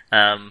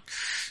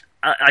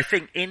 I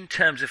think in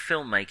terms of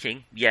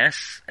filmmaking,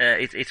 yes,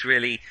 it's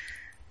really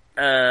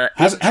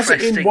has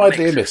it been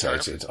widely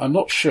imitated? I'm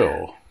not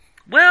sure.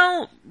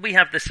 Well, we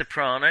have The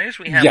Sopranos.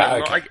 We have a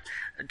lot.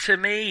 To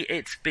me,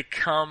 it's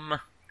become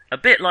a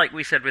bit like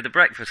we said with The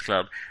Breakfast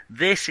Club.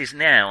 This is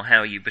now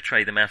how you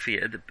portray the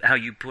mafiosi,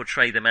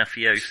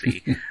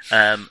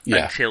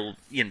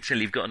 until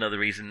you've got another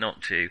reason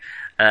not to.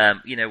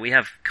 We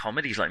have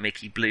comedies like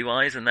Mickey Blue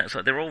Eyes, and that's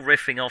like they're all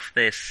riffing off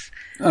this.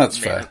 That's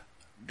fair.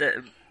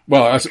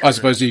 Well, I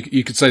suppose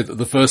you could say that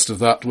the first of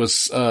that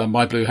was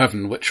My Blue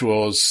Heaven, which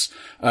was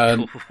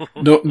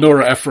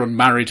Nora Ephron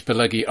married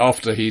Pileggi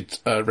after he'd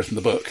written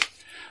the book.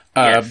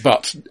 Yes.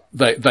 But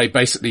they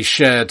basically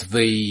shared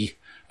the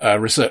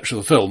research of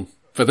the film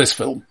for this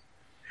film.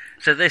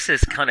 So this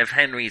is kind of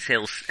Henry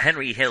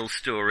Hill's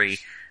story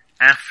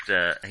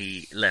after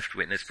he left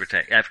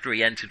after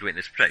he entered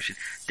Witness Protection,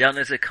 done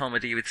as a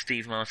comedy with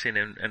Steve Martin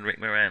and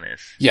Rick Moranis.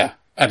 Yeah.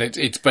 And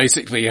it's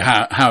basically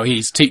how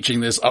he's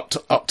teaching this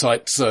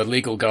uptight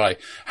legal guy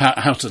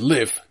how to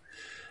live.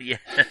 Yeah.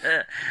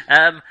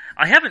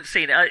 I haven't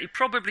seen it. It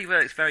probably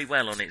works very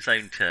well on its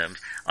own terms.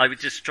 I would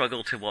just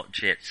struggle to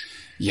watch it.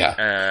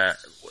 Yeah.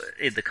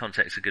 In the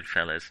context of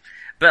Goodfellas.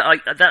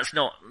 But that's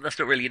not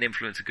really an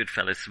influence of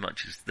Goodfellas so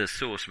much as the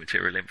source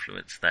material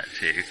influenced that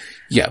too.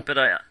 Yeah. But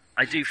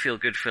I do feel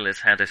Goodfellas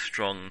had a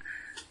strong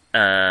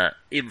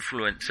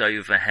influence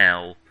over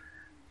how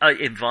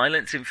in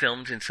violence in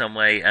films in some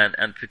way,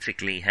 and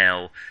particularly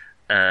how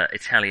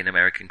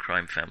Italian-American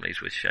crime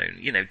families were shown.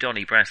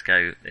 Donnie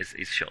Brasco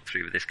is shot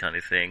through with this kind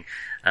of thing.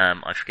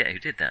 I forget who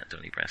did that,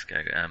 Donnie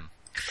Brasco.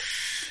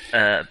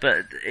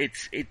 But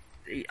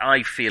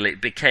I feel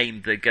it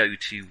became the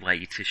go-to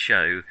way to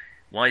show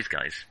wise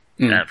guys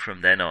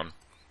from then on.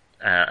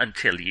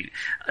 until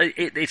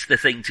it's the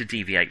thing to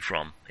deviate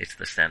from. It's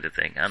the standard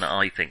thing, and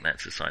I think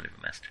that's a sign of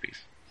a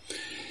masterpiece.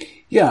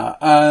 Yeah,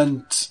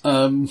 and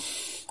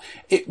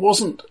it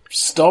wasn't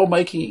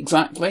star-making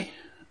exactly,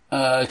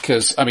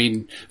 because, I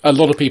mean, a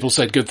lot of people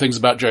said good things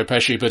about Joe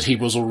Pesci, but he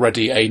was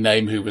already a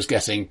name who was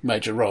getting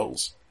major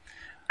roles.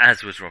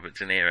 As was Robert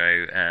De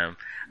Niro,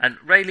 and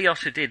Ray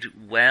Liotta did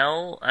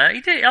well.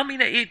 He did. I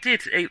mean, it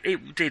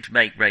did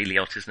make Ray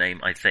Liotta's name,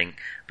 I think,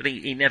 but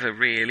he never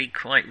really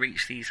quite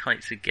reached these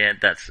heights again.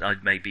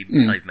 I've maybe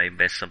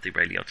missed something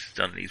Ray Liotta's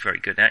done, and he's a very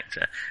good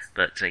actor,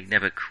 but he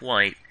never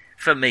quite,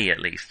 for me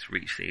at least,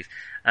 reached these.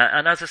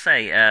 And as I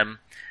say,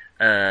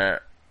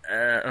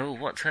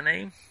 what's her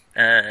name?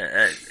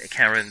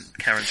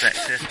 Karen's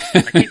actor.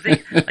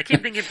 I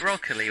keep thinking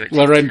Broccoli.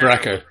 Lorraine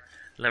Bracco.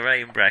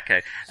 Lorraine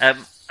Bracco.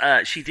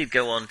 She did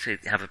go on to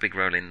have a big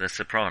role in The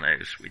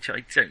Sopranos, which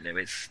I don't know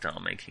is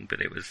star-making,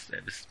 but it was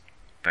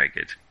very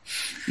good.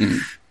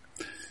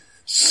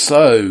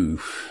 So,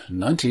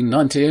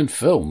 1990 in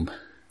film.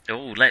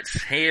 Oh,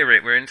 let's hear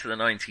it. We're into the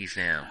 90s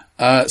now.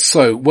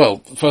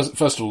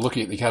 First of all,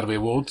 looking at the Academy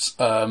Awards,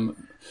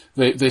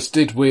 this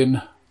did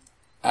win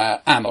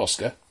an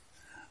Oscar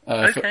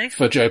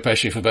for Joe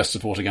Pesci for Best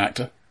Supporting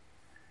Actor.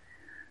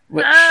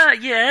 Which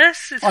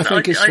yes. I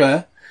think is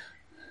fair.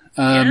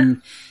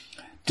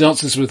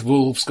 Dances with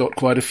Wolves got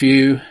quite a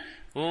few.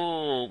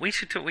 Oh, we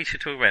should talk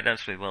about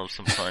Dances with Wolves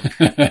sometime.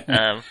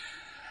 Certainly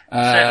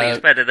it's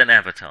better than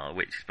Avatar,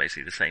 which is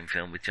basically the same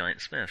film with giant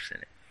Smurfs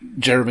in it.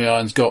 Jeremy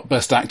Irons got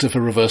Best Actor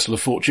for Reversal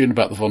of Fortune,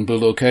 about the Von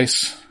Bülow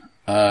case.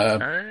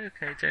 Okay,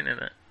 don't know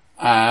that.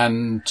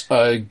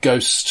 And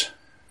Ghost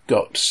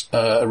got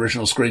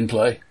Original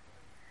Screenplay.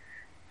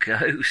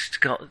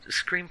 Ghost got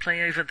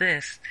screenplay over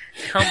this.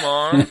 Come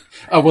on.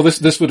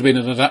 This would have been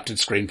an adapted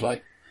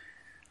screenplay.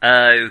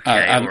 Okay,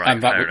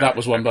 and that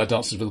was won by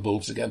Dances with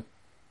Wolves again.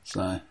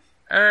 So.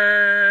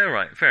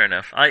 Right, fair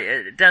enough.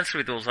 Dances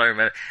with Wolves, I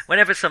remember.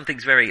 Whenever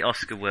something's very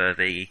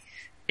Oscar-worthy,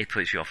 it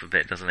puts you off a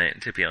bit, doesn't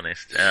it, to be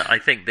honest? I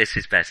think this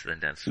is better than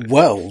Dances with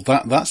Wolves.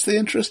 Well, that's the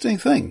interesting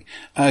thing.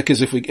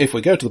 Because if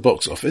we go to the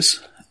box office,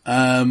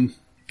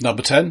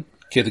 number 10,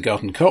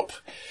 Kindergarten Cop.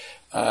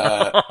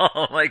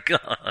 Oh my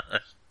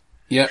god.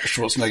 Yeah,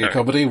 Schwarzenegger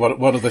comedy.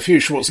 One of the few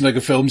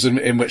Schwarzenegger films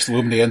in which the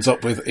woman he ends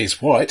up with is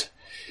white.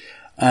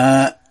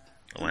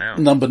 Wow.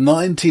 Number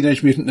 9,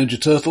 Teenage Mutant Ninja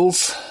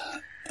Turtles.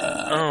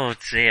 Oh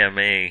dear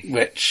me.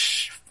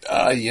 Which,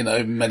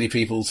 many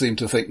people seem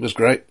to think was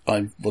great.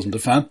 I wasn't a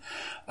fan.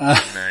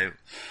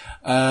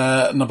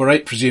 No. Number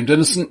 8, Presumed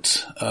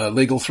Innocent.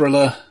 Legal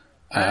thriller.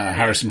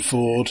 Harrison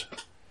Ford.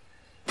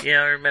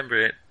 Yeah, I remember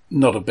it.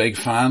 Not a big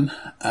fan.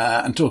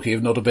 And talking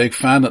of not a big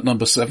fan, at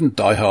number 7,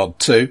 Die Hard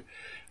 2,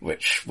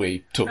 which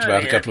we talked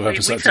about a couple of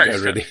episodes ago,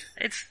 really.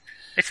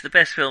 It's the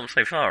best film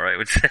so far, I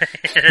would say,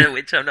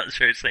 which I'm not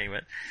sure it's saying,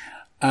 but...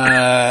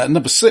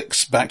 Number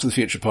 6, Back to the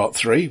Future Part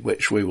 3,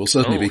 which we will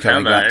certainly be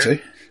coming back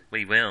to.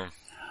 We will.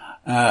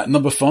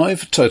 Number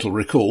 5, Total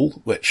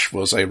Recall, which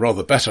was a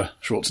rather better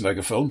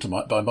Schwarzenegger film,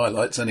 by my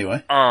lights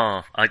anyway.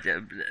 Oh, I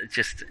don't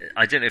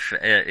know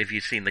if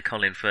you've seen the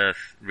Colin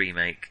Firth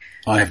remake.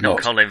 I have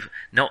not.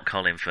 Not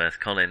Colin Firth,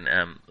 Colin,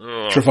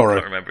 Trevorrow.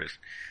 I can't remember his.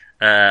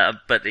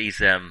 But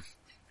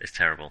it's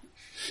terrible.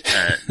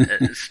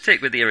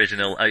 Stick with the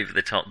original, over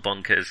the top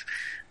bonkers,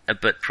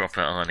 but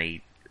proper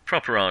Arnie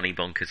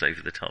bonkers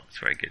over the top. It's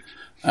very good.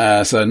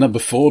 So number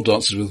 4,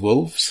 Dances with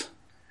Wolves.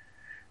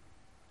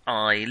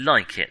 I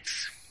like it,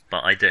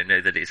 but I don't know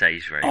that it's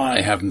aged very well.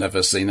 I have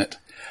never seen it.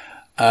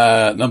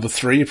 Number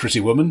 3, Pretty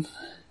Woman.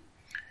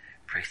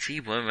 Pretty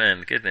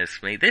Woman,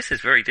 goodness me. This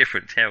is very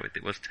different to how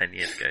it was 10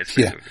 years ago.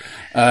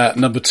 Yeah.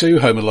 Number 2,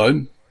 Home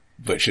Alone,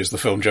 which is the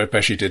film Joe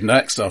Pesci did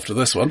next after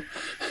this one.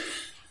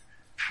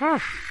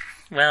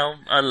 Well,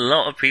 a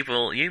lot of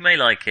people, you may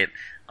like it.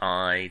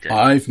 I don't.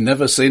 I've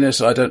never seen it,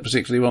 so I don't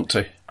particularly want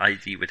to.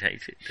 You would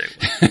hate it, don't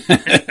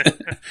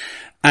worry.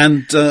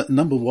 And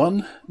number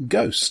 1,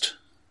 Ghost.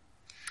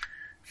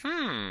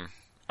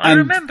 I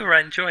remember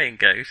enjoying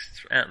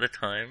Ghost at the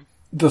time.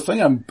 The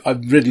thing I'm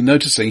really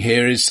noticing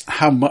here is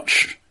how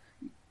much...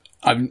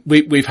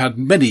 we've had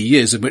many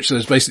years in which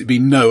there's basically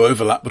been no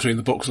overlap between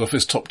the box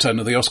office top 10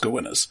 of the Oscar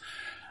winners.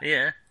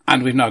 Yeah.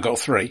 And we've now got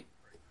 3.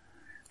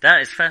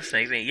 That is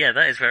fascinating. Yeah,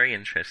 that is very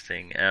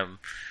interesting.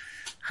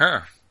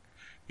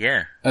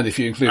 Yeah. And if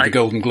you include the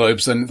Golden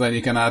Globes, then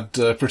you can add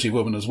Pretty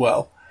Woman as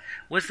well.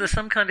 Was there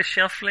some kind of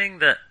shuffling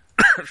that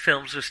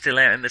films were still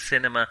out in the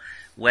cinema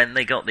when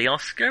they got the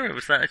Oscar? Or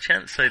was that a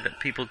chance so that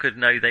people could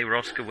know they were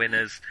Oscar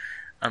winners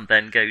and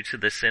then go to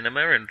the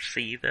cinema and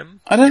see them?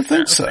 I don't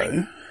think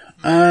so.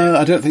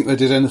 I don't think they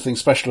did anything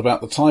special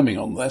about the timing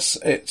on this.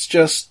 It's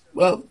just,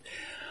 well...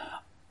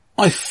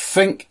 I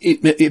think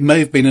it may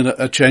have been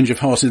a change of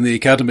heart in the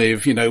Academy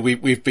of,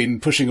 we've been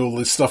pushing all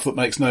this stuff that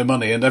makes no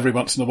money, and every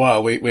once in a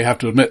while we have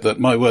to admit that,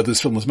 my word, this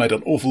film has made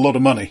an awful lot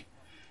of money.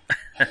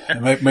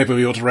 Maybe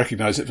we ought to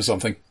recognise it for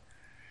something.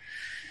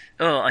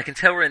 Oh, I can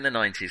tell we're in the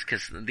 90s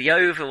because the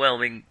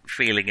overwhelming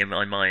feeling in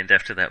my mind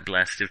after that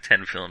blast of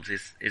 10 films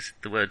is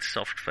the word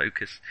soft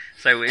focus.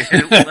 So we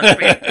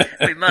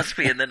must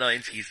be in the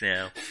 90s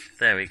now.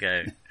 There we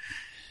go.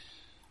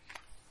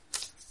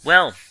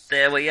 Well,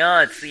 there we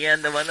are. It's the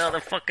end of another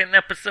fucking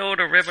episode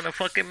of Ribbon of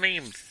Fucking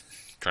Memes.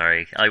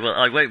 Sorry, I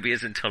won't be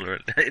as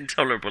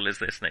intolerable as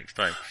this next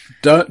time.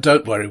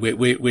 Don't worry.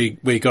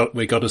 We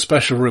got a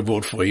special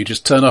reward for you.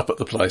 Just turn up at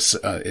the place.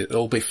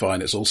 It'll be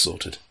fine. It's all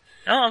sorted.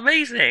 Oh,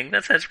 amazing!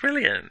 That sounds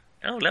brilliant.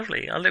 Oh,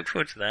 lovely. I look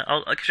forward to that.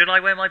 Should I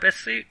wear my best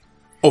suit?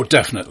 Oh,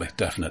 definitely.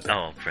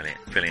 Oh,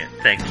 brilliant.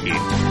 Thank you.